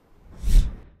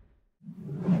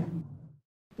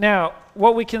 Now,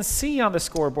 what we can see on the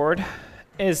scoreboard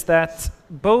is that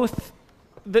both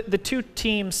the two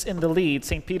teams in the lead,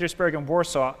 St. Petersburg and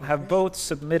Warsaw, have both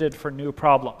submitted for new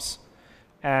problems.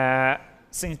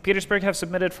 St. Petersburg have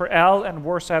submitted for L, and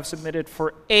Warsaw have submitted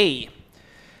for A.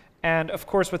 And of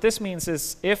course, what this means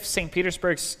is if St.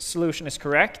 Petersburg's solution is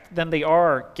correct, then they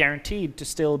are guaranteed to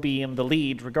still be in the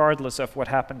lead, regardless of what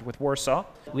happened with Warsaw.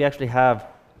 We actually have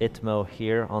ITMO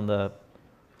here on the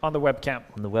webcam.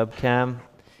 On the webcam.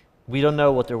 We don't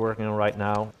know what they're working on right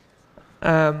now.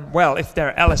 Well, if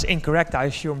their L is incorrect, I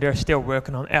assume they're still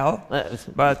working on L.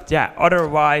 But yeah,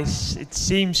 otherwise it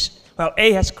seems, well,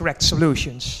 A has correct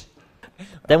solutions.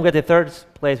 Then we got the third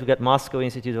place, we got Moscow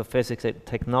Institute of Physics and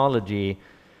Technology,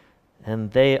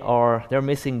 and they're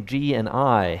missing G and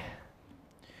I.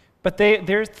 But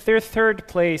their third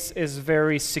place is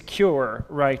very secure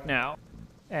right now.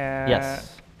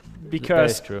 Yes,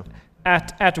 because that is true.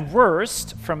 At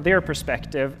worst, from their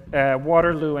perspective,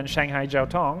 Waterloo and Shanghai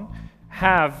Jiaotong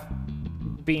have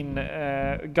been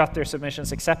got their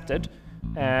submissions accepted,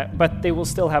 but they will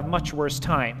still have much worse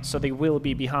time, so they will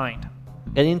be behind.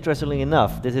 And interestingly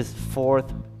enough, this is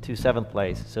 4th to 7th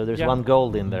place, so there's one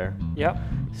gold in there. Yeah.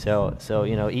 So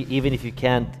you know, even if you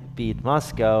can't beat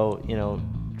Moscow, you know,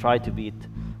 try to beat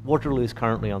Waterloo is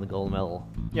currently on the gold medal.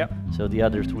 Yep. So the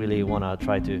others really want to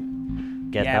try to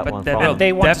get that one.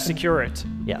 They want to secure it.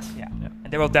 Yes. Yeah.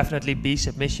 And there will definitely be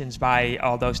submissions by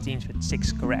all those teams with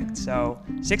 6 correct. So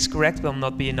 6 correct will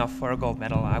not be enough for a gold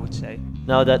medal, I would say.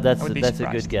 No, that's a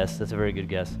good guess. That's a very good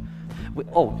guess.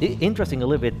 Interesting, a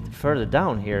little bit further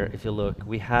down here, if you look,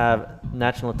 we have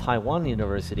National Taiwan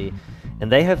University, and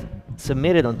they have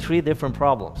submitted on 3 different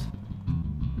problems.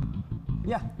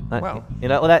 Yeah, well, you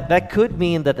know, that could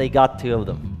mean that they got 2 of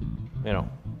them, you know,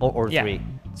 or 3.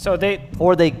 So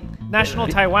National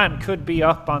Taiwan could be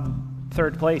up on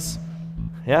 3rd place.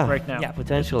 Yeah, right now. Yeah,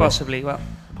 potentially. Possibly. Well,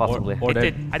 possibly.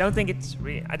 I don't think it's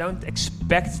really. I don't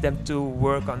expect them to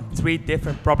work on 3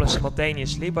 different problems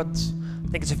simultaneously, but I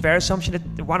think it's a fair assumption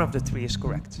that one of the 3 is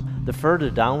correct. The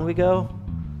further down we go,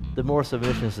 the more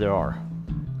submissions there are.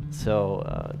 So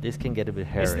this can get a bit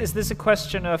hairy. Is this a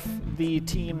question of the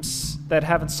teams that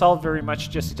haven't solved very much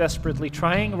just desperately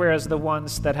trying, whereas the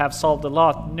ones that have solved a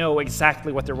lot know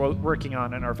exactly what they're working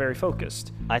on and are very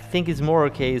focused? I think it's more a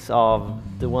case of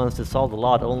the ones that solved a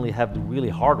lot only have the really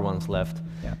hard ones left.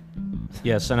 Yeah.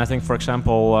 Yes, and I think, for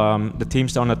example, the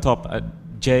teams on the top,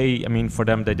 J, I mean, for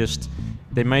them, there's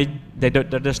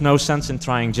no sense in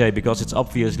trying J because it's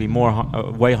obviously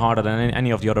way harder than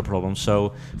any of the other problems.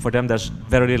 So for them, there's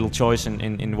very little choice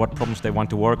in what problems they want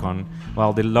to work on.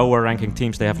 While the lower ranking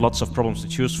teams, they have lots of problems to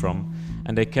choose from,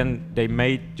 and they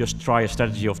may just try a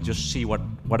strategy of just see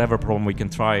whatever problem we can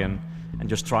try and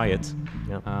just try it.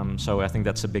 Yeah. So I think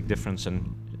that's a big difference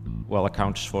and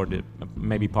accounts for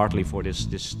maybe partly for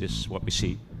this what we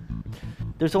see.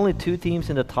 There's only 2 teams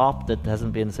in the top that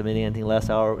hasn't been submitting anything last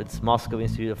hour. It's Moscow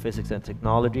Institute of Physics and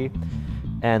Technology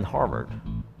and Harvard.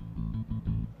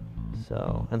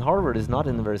 So, and Harvard is not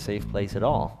in a very safe place at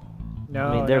all. No,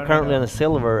 I mean, they're currently on a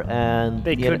silver, and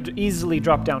they could easily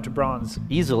drop down to bronze.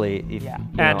 Easily, if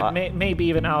and maybe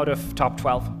even out of top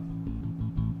 12.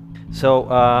 So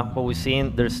what we've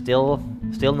seen, there's still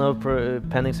no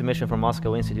pending submission from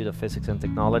Moscow Institute of Physics and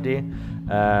Technology.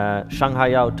 Shanghai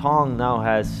Yao Tong now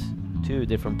has 2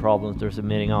 different problems they're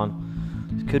submitting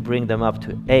on. It could bring them up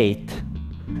to 8.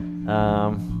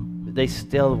 They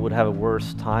still would have a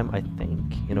worse time, I think.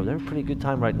 You know, they're a pretty good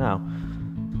time right now.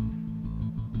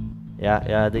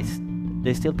 Yeah, they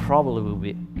still probably will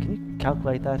be. Can you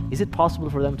calculate that? Is it possible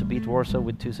for them to beat Warsaw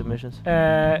with 2 submissions?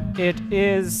 It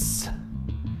is.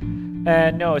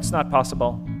 No, it's not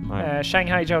possible. Right.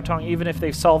 Shanghai Jiaotong, even if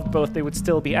they've solved both, they would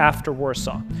still be after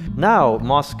Warsaw. Now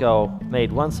Moscow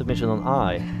made 1 submission on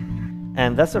I,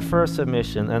 and that's their first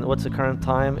submission. And what's the current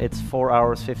time? It's 4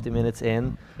 hours 50 minutes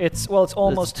in. It's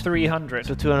almost 300.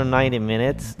 So 290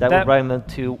 minutes. That would bring them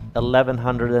to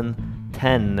 1110.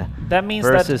 That means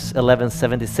versus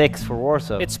 1176 for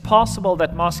Warsaw. It's possible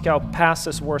that Moscow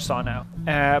passes Warsaw now,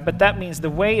 but that means the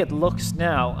way it looks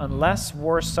now, unless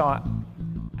Warsaw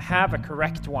have a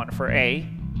correct one for A,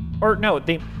 or no,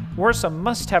 Warsaw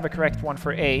must have a correct one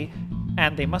for A,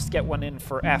 and they must get one in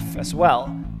for F as well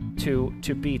to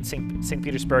beat St.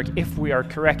 Petersburg, if we are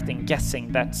correct in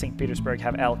guessing that St. Petersburg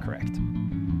have L correct.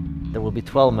 There will be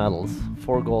 12 medals,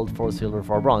 4 gold, 4 silver,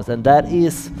 4 bronze, and that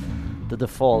is the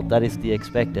default, that is the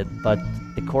expected, but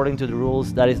according to the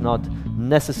rules, that is not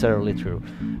necessarily true.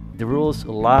 The rules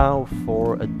allow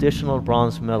for additional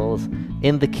bronze medals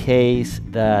in the case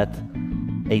that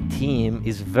a team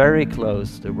is very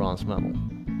close to a bronze medal.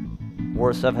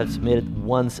 Warsaw have submitted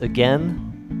once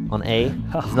again on A.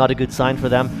 It's not a good sign for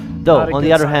them. Though, on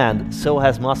the other hand, so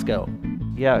has Moscow.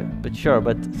 Yeah, but sure,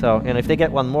 and if they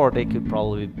get one more, they could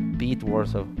probably beat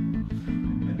Warsaw.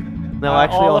 No,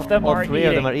 actually, all 3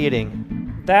 of them are eating.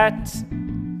 Is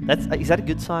that a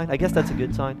good sign? I guess that's a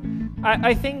good sign.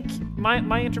 I think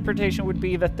my interpretation would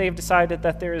be that they've decided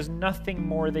that there is nothing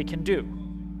more they can do.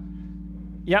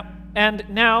 Yep. And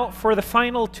now, for the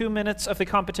final 2 minutes of the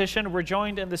competition, we're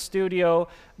joined in the studio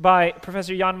by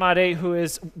Professor Jan Mare, who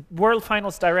is World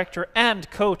Finals Director and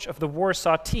coach of the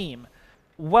Warsaw team.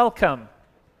 Welcome.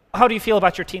 How do you feel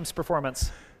about your team's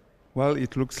performance? Well,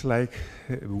 it looks like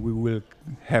we will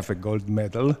have a gold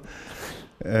medal.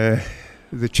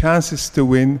 The chances to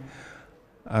win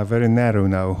are very narrow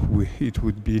now. It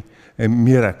would be a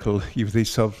miracle if they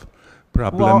solve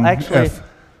problem Well, actually, F.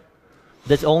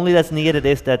 that's needed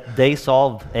is that they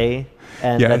solved A,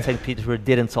 and that St. Petersburg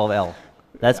didn't solve L.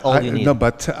 That's all you need. No,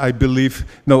 but I believe,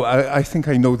 I think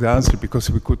I know the answer, because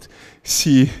we could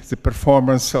see the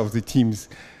performance of the teams.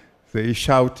 They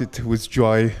shouted with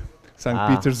joy, St.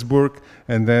 Petersburg,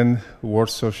 and then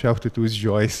Warsaw shouted with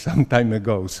joy some time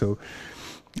ago. So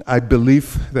I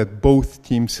believe that both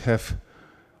teams have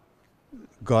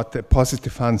got a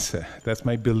positive answer. That's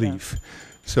my belief.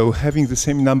 So having the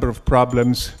same number of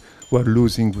problems, we're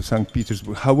losing with St.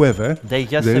 Petersburg. However, they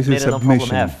just there is a submitted on problem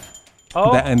submission. F.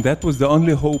 Oh. And that was the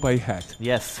only hope I had.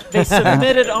 Yes. They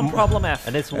submitted on problem F.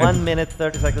 And it's 1 minute,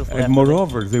 30 seconds left. And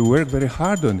moreover, they worked very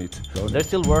hard on it. They're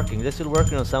still working. They're still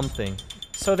working on something.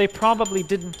 So they probably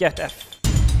didn't get F.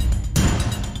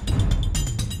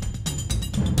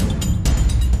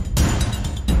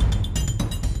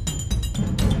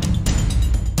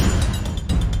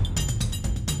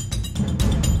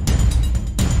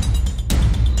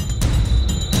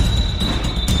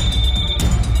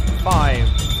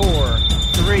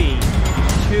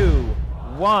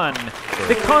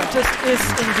 The contest is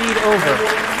indeed over.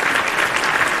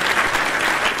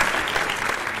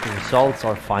 The results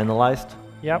are finalized.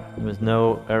 Yep. There was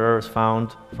no errors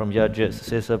found from judges,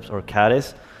 SysUps or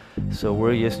Cadis. So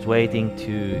we're just waiting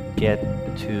to get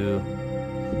to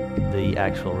the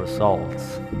actual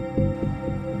results.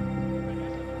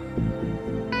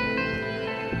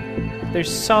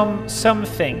 There's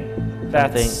something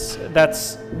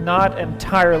that's not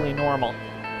entirely normal.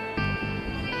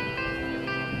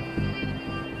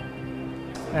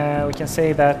 We can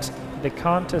say that the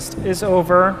contest is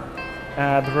over.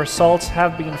 The results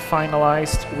have been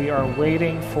finalized. We are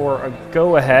waiting for a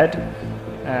go-ahead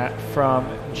from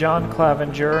John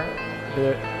Clavenger,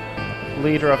 the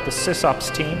leader of the SysOps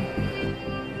team.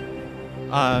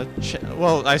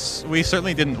 We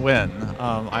certainly didn't win.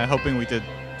 I'm hoping we did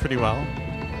pretty well.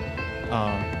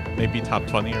 Maybe top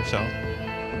 20 or so.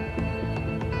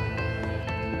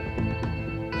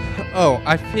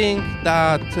 I think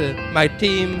that my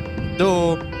team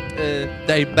do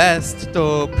their best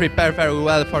to prepare very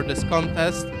well for this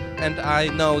contest, and I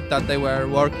know that they were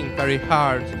working very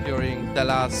hard during the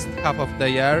last half of the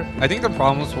year. I think the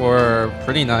problems were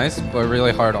pretty nice, but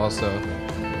really hard also.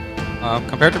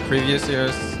 Compared to previous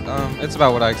years, it's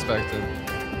about what I expected.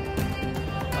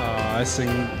 I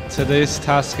think today's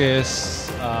task is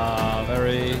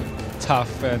very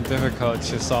tough and difficult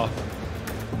to solve.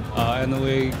 And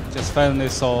we just finally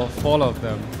solved all of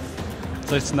them.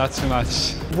 So it's not too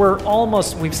much.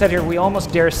 We've said here, we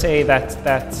almost dare say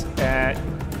that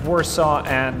Warsaw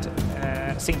and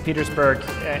St. Petersburg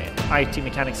IT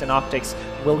Mechanics and Optics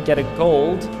will get a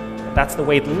gold. That's the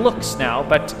way it looks now,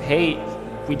 but hey,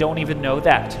 we don't even know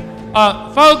that.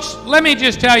 Folks, let me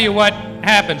just tell you what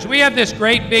happens. We have this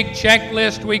great big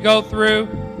checklist we go through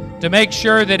to make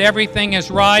sure that everything is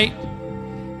right.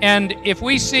 And if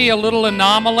we see a little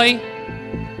anomaly,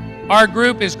 our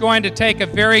group is going to take a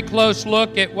very close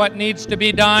look at what needs to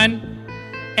be done.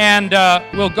 And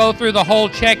we'll go through the whole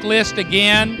checklist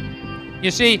again. You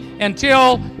see, and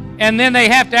then they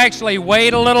have to actually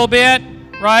wait a little bit,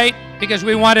 right? Because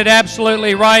we want it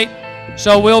absolutely right.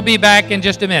 So we'll be back in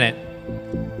just a minute.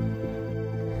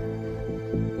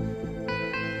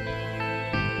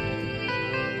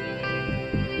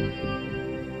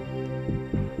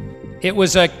 It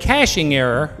was a caching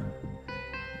error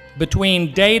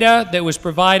between data that was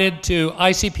provided to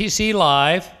ICPC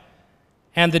Live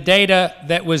and the data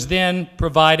that was then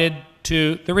provided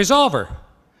to the resolver.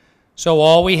 So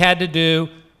all we had to do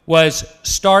was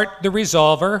start the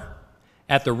resolver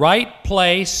at the right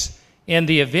place in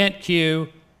the event queue,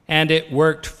 and it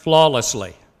worked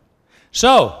flawlessly.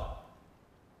 So,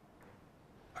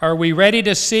 are we ready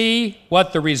to see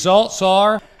what the results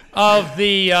are of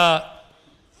the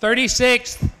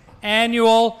 36th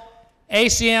annual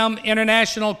ACM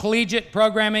International Collegiate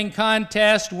Programming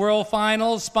Contest World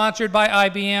Finals, sponsored by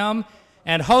IBM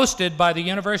and hosted by the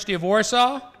University of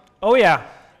Warsaw? Oh yeah.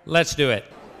 Let's do it.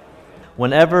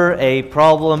 Whenever a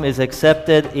problem is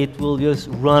accepted, it will just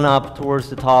run up towards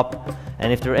the top,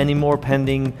 and if there are any more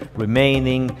pending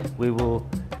remaining, we will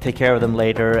take care of them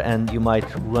later, and you might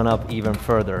run up even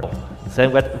further. So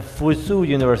I've got Warsaw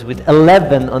University with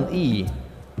 11 on E.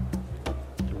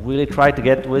 Really tried to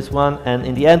get this one, and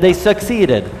in the end they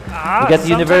succeeded. We got the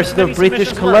University of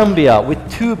British Columbia with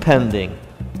 2 pending.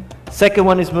 Second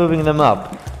one is moving them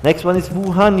up. Next one is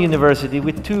Wuhan University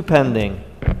with 2 pending.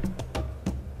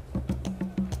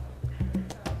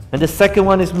 And the second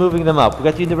one is moving them up. We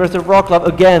got the University of Wrocław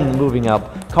again moving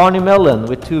up. Carnegie Mellon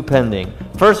with 2 pending.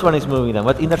 First one is moving them.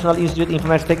 We got International Institute of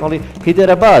Information Technology,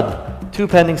 Hyderabad, 2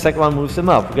 pending. Second one moves them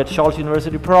up. We got Charles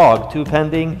University Prague, 2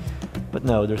 pending, but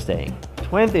no, they're staying.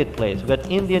 20th place. We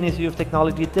got Indian Institute of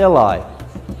Technology, Delhi.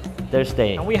 They're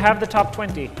staying. And we have the top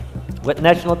 20. We got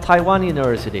National Taiwan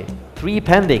University, 3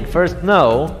 pending. First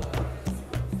no.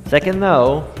 Second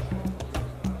no.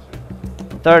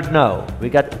 Third no. We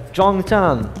got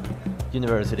Zhongshan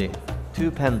University,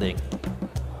 2 pending.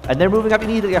 And they're moving up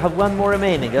immediately. I have 1 more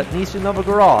remaining. Got Nizhny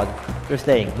Novgorod, they're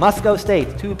staying. Moscow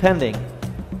State, 2 pending.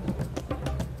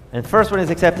 And first one is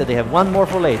accepted. They have 1 more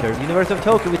for later. University of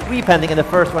Tokyo with 3 pending, and the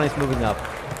first one is moving up.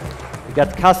 We got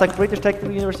Kazakh British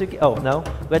Technical University. Oh no,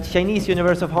 we got Chinese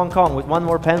University of Hong Kong with 1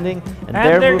 more pending, and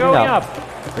they're moving going up.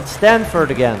 But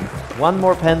Stanford again, 1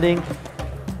 more pending.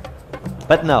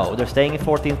 But no, they're staying in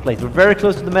 14th place. We're very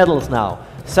close to the medals now.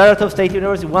 Saratov State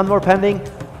University, 1 more pending,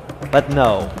 but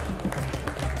no.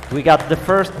 We got the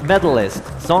first medalist,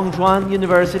 Zhongshan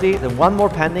University, then 1 more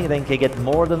pending, then can get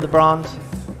more than the bronze.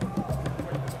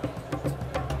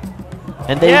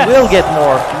 And they will get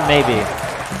more, maybe.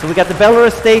 So we got the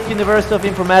Belarus State University of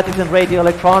Informatics and Radio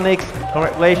Electronics.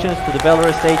 Congratulations to the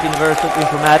Belarus State University of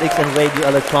Informatics and Radio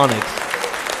Electronics.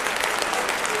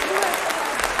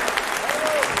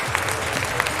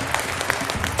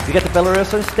 We got the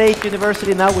Belarus State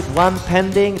University now with 1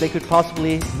 pending. They could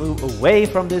possibly move away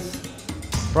from this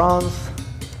bronze.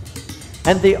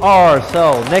 And they are.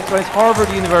 So next one is Harvard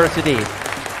University.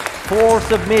 4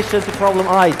 submissions to problem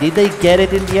I. Did they get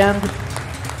it in the end?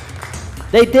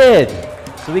 They did.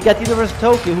 So we got University of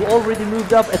Tokyo, who already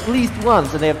moved up at least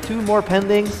once, and they have 2 more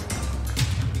pendings.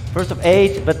 First of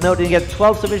 8, but no, they get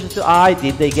 12 submissions to I.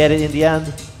 Did they get it in the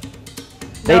end?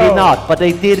 They did not, but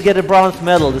they did get a bronze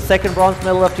medal. The second bronze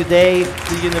medal of today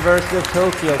to the University of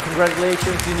Tokyo.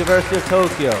 Congratulations, University of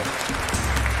Tokyo.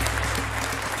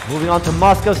 Moving on to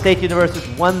Moscow State University,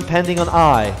 1 pending on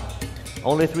I.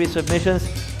 Only 3 submissions,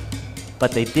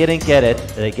 but they didn't get it.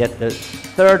 They get the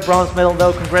 3rd bronze medal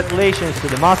though. Congratulations to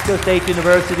the Moscow State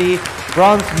University,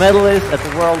 bronze medalist at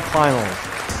the World Finals.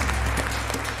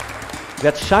 We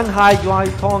got Shanghai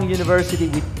Jiaotong University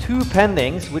with 2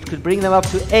 pendings, which could bring them up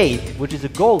to 8, which is a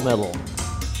gold medal.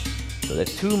 So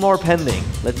there's 2 more pending.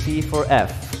 Let's see for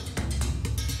F.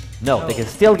 No, they can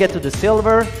still get to the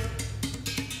silver.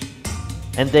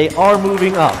 And they are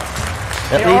moving up.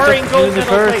 That leaves us the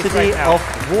University of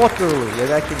Waterloo.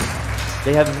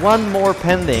 They have 1 more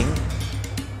pending.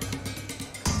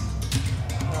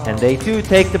 And they do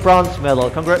take the bronze medal.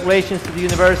 Congratulations to the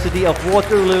University of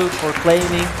Waterloo for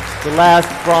claiming the last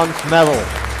bronze medal.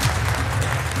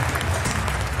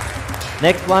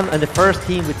 Next one, and the first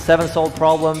team with 7 solved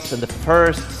problems, and the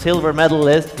first silver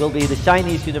medalist will be the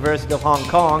Chinese University of Hong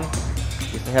Kong,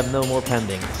 because they have no more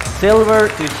pending. Silver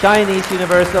to Chinese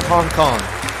University of Hong Kong.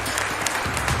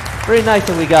 Very nice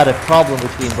that we got a problem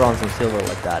between bronze and silver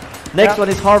like that. Next one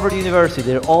is Harvard University.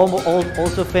 They're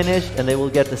also finished, and they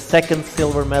will get the 2nd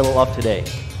silver medal of today.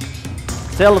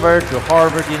 Silver to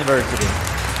Harvard University.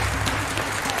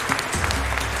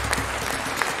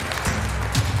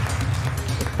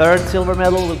 The 3rd silver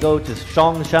medal will go to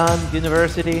Zhongshan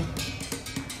University.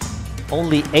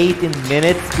 Only 18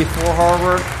 minutes before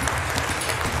Harvard.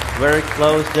 Very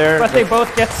close there. But they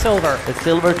both get silver. It's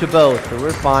silver to both, so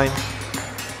we're fine.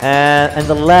 And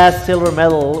the last silver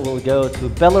medal will go to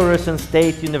Belarusian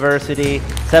State University.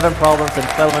 7 problems and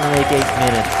 1288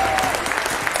 minutes.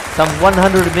 Some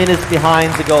 100 minutes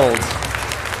behind the gold.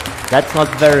 That's not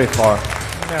very far.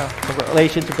 No.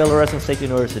 Congratulations to Belarusian State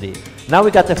University. Now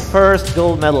we got the first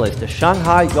gold medalist, the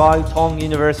Shanghai Jiaotong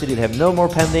University. They have no more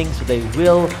pending, so they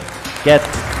will get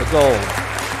the gold.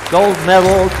 Gold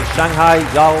medal to Shanghai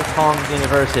Jiaotong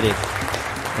University.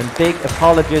 And big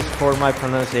apologies for my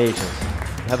pronunciations.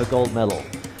 Have a gold medal.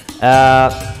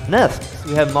 Next,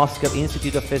 we have Moscow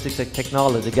Institute of Physics and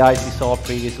Technology. The guys we saw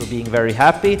previously being very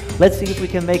happy. Let's see if we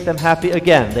can make them happy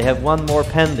again. They have 1 more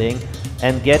pending,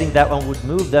 and getting that one would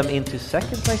move them into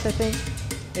 2nd place, I think.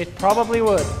 It probably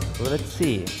would. Well, let's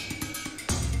see.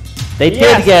 They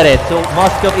did get it. So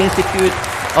Moscow Institute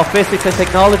of Physics and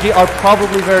Technology are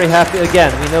probably very happy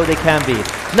again. We know they can be.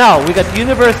 Now, we got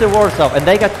University of Warsaw, and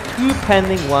they got 2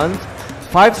 pending ones.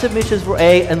 5 submissions for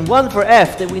A and 1 for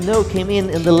F that we know came in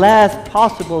the last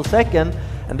possible second,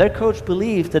 and their coach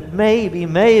believes that maybe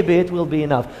it will be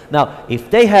enough. Now, if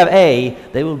they have A,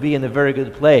 they will be in a very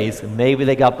good place, and maybe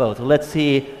they got both. So let's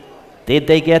see, did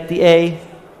they get the A?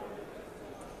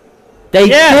 They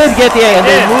did get the A, and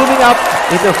they're moving up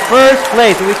into 1st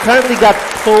place. So we currently got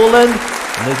Poland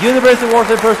and the University of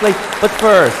Warsaw in 1st place, but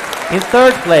first. In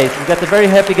 3rd place, we've got the very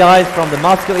happy guys from the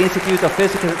Moscow Institute of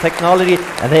Physics and Technology,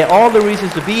 and they have all the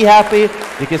reasons to be happy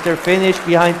because they're finished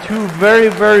behind 2 very,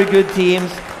 very good teams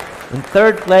in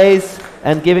 3rd place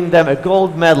and giving them a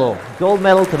gold medal. Gold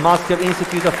medal to Moscow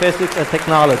Institute of Physics and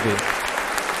Technology.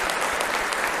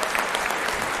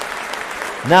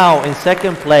 Now, in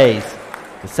 2nd place,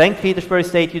 the St. Petersburg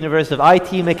State University of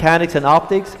IT, Mechanics and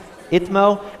Optics,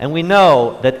 ITMO, and we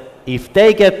know that if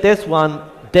they get this one,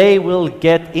 they will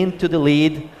get into the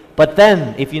lead, but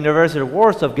then if University of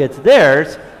Warsaw gets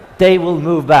theirs, they will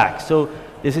move back. So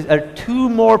this is 2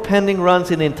 more pending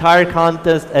runs in the entire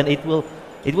contest, and it will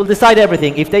decide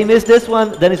everything. If they miss this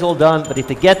one, then it's all done, but if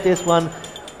they get this one,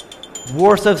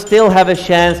 Warsaw still have a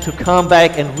chance to come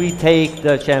back and retake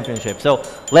the championship. So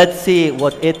let's see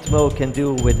what ITMO can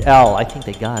do with L. I think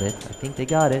they got it.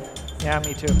 Yeah,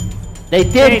 me too. They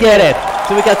did get it.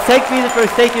 So we got St. Petersburg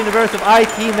State University of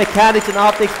IT, Mechanics and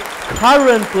Optics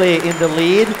currently in the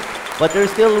lead, but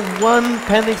there's still 1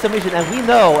 pending submission, and we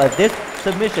know that this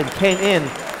submission came in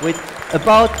with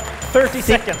about 30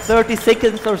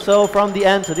 seconds or so from the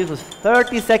end, so this was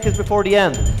 30 seconds before the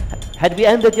end. Had we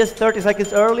ended just 30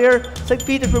 seconds earlier, St.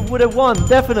 Petersburg would have won,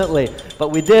 definitely,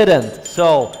 but we didn't.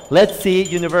 So let's see,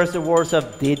 University of Warsaw,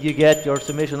 did you get your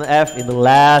submission F in the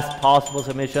last possible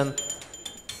submission?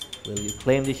 Will you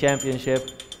claim the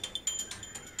championship?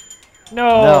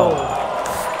 No.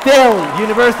 Still,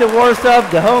 University of Warsaw,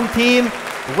 the home team,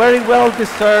 very well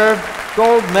deserved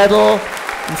gold medal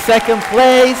in 2nd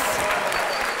place.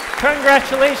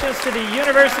 Congratulations to the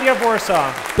University of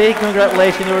Warsaw. Big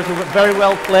congratulations, very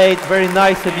well played. Very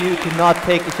nice of you to not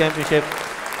take the championship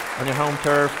on your home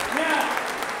turf.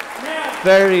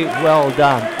 Very well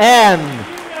done. And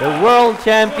the world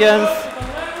champions,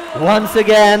 once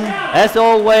again, as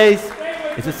always,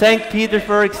 it's the St.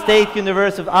 Petersburg State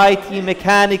University of IT,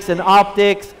 Mechanics and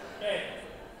Optics.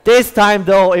 This time,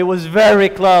 though, it was very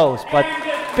close, but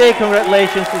big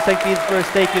congratulations to St. Petersburg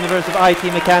State University of IT,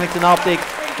 Mechanics and Optics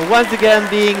for once again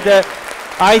being the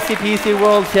ICPC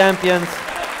World Champions.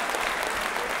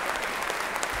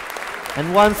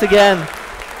 And once again,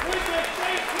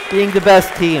 being the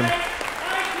best team.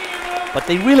 But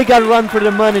they really got to run for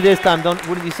the money this time,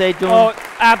 wouldn't you say, John? Oh,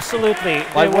 absolutely.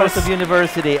 By Warsaw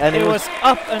University. And it was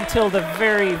up until the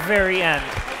very, very end.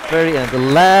 very end, the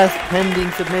last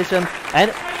pending submission,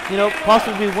 and you know,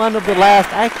 possibly one of the last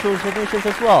actual submissions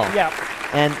as well. Yeah.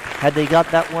 And had they got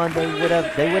that one, they would have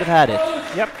had it.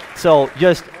 Yep. So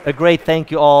just a great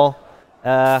thank you all.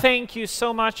 Thank you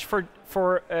so much for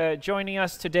joining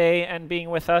us today and being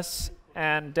with us.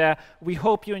 And we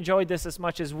hope you enjoyed this as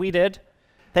much as we did.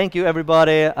 Thank you,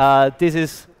 everybody. This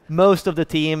is most of the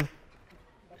team.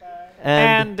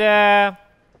 And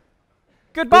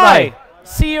goodbye.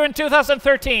 See you in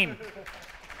 2013.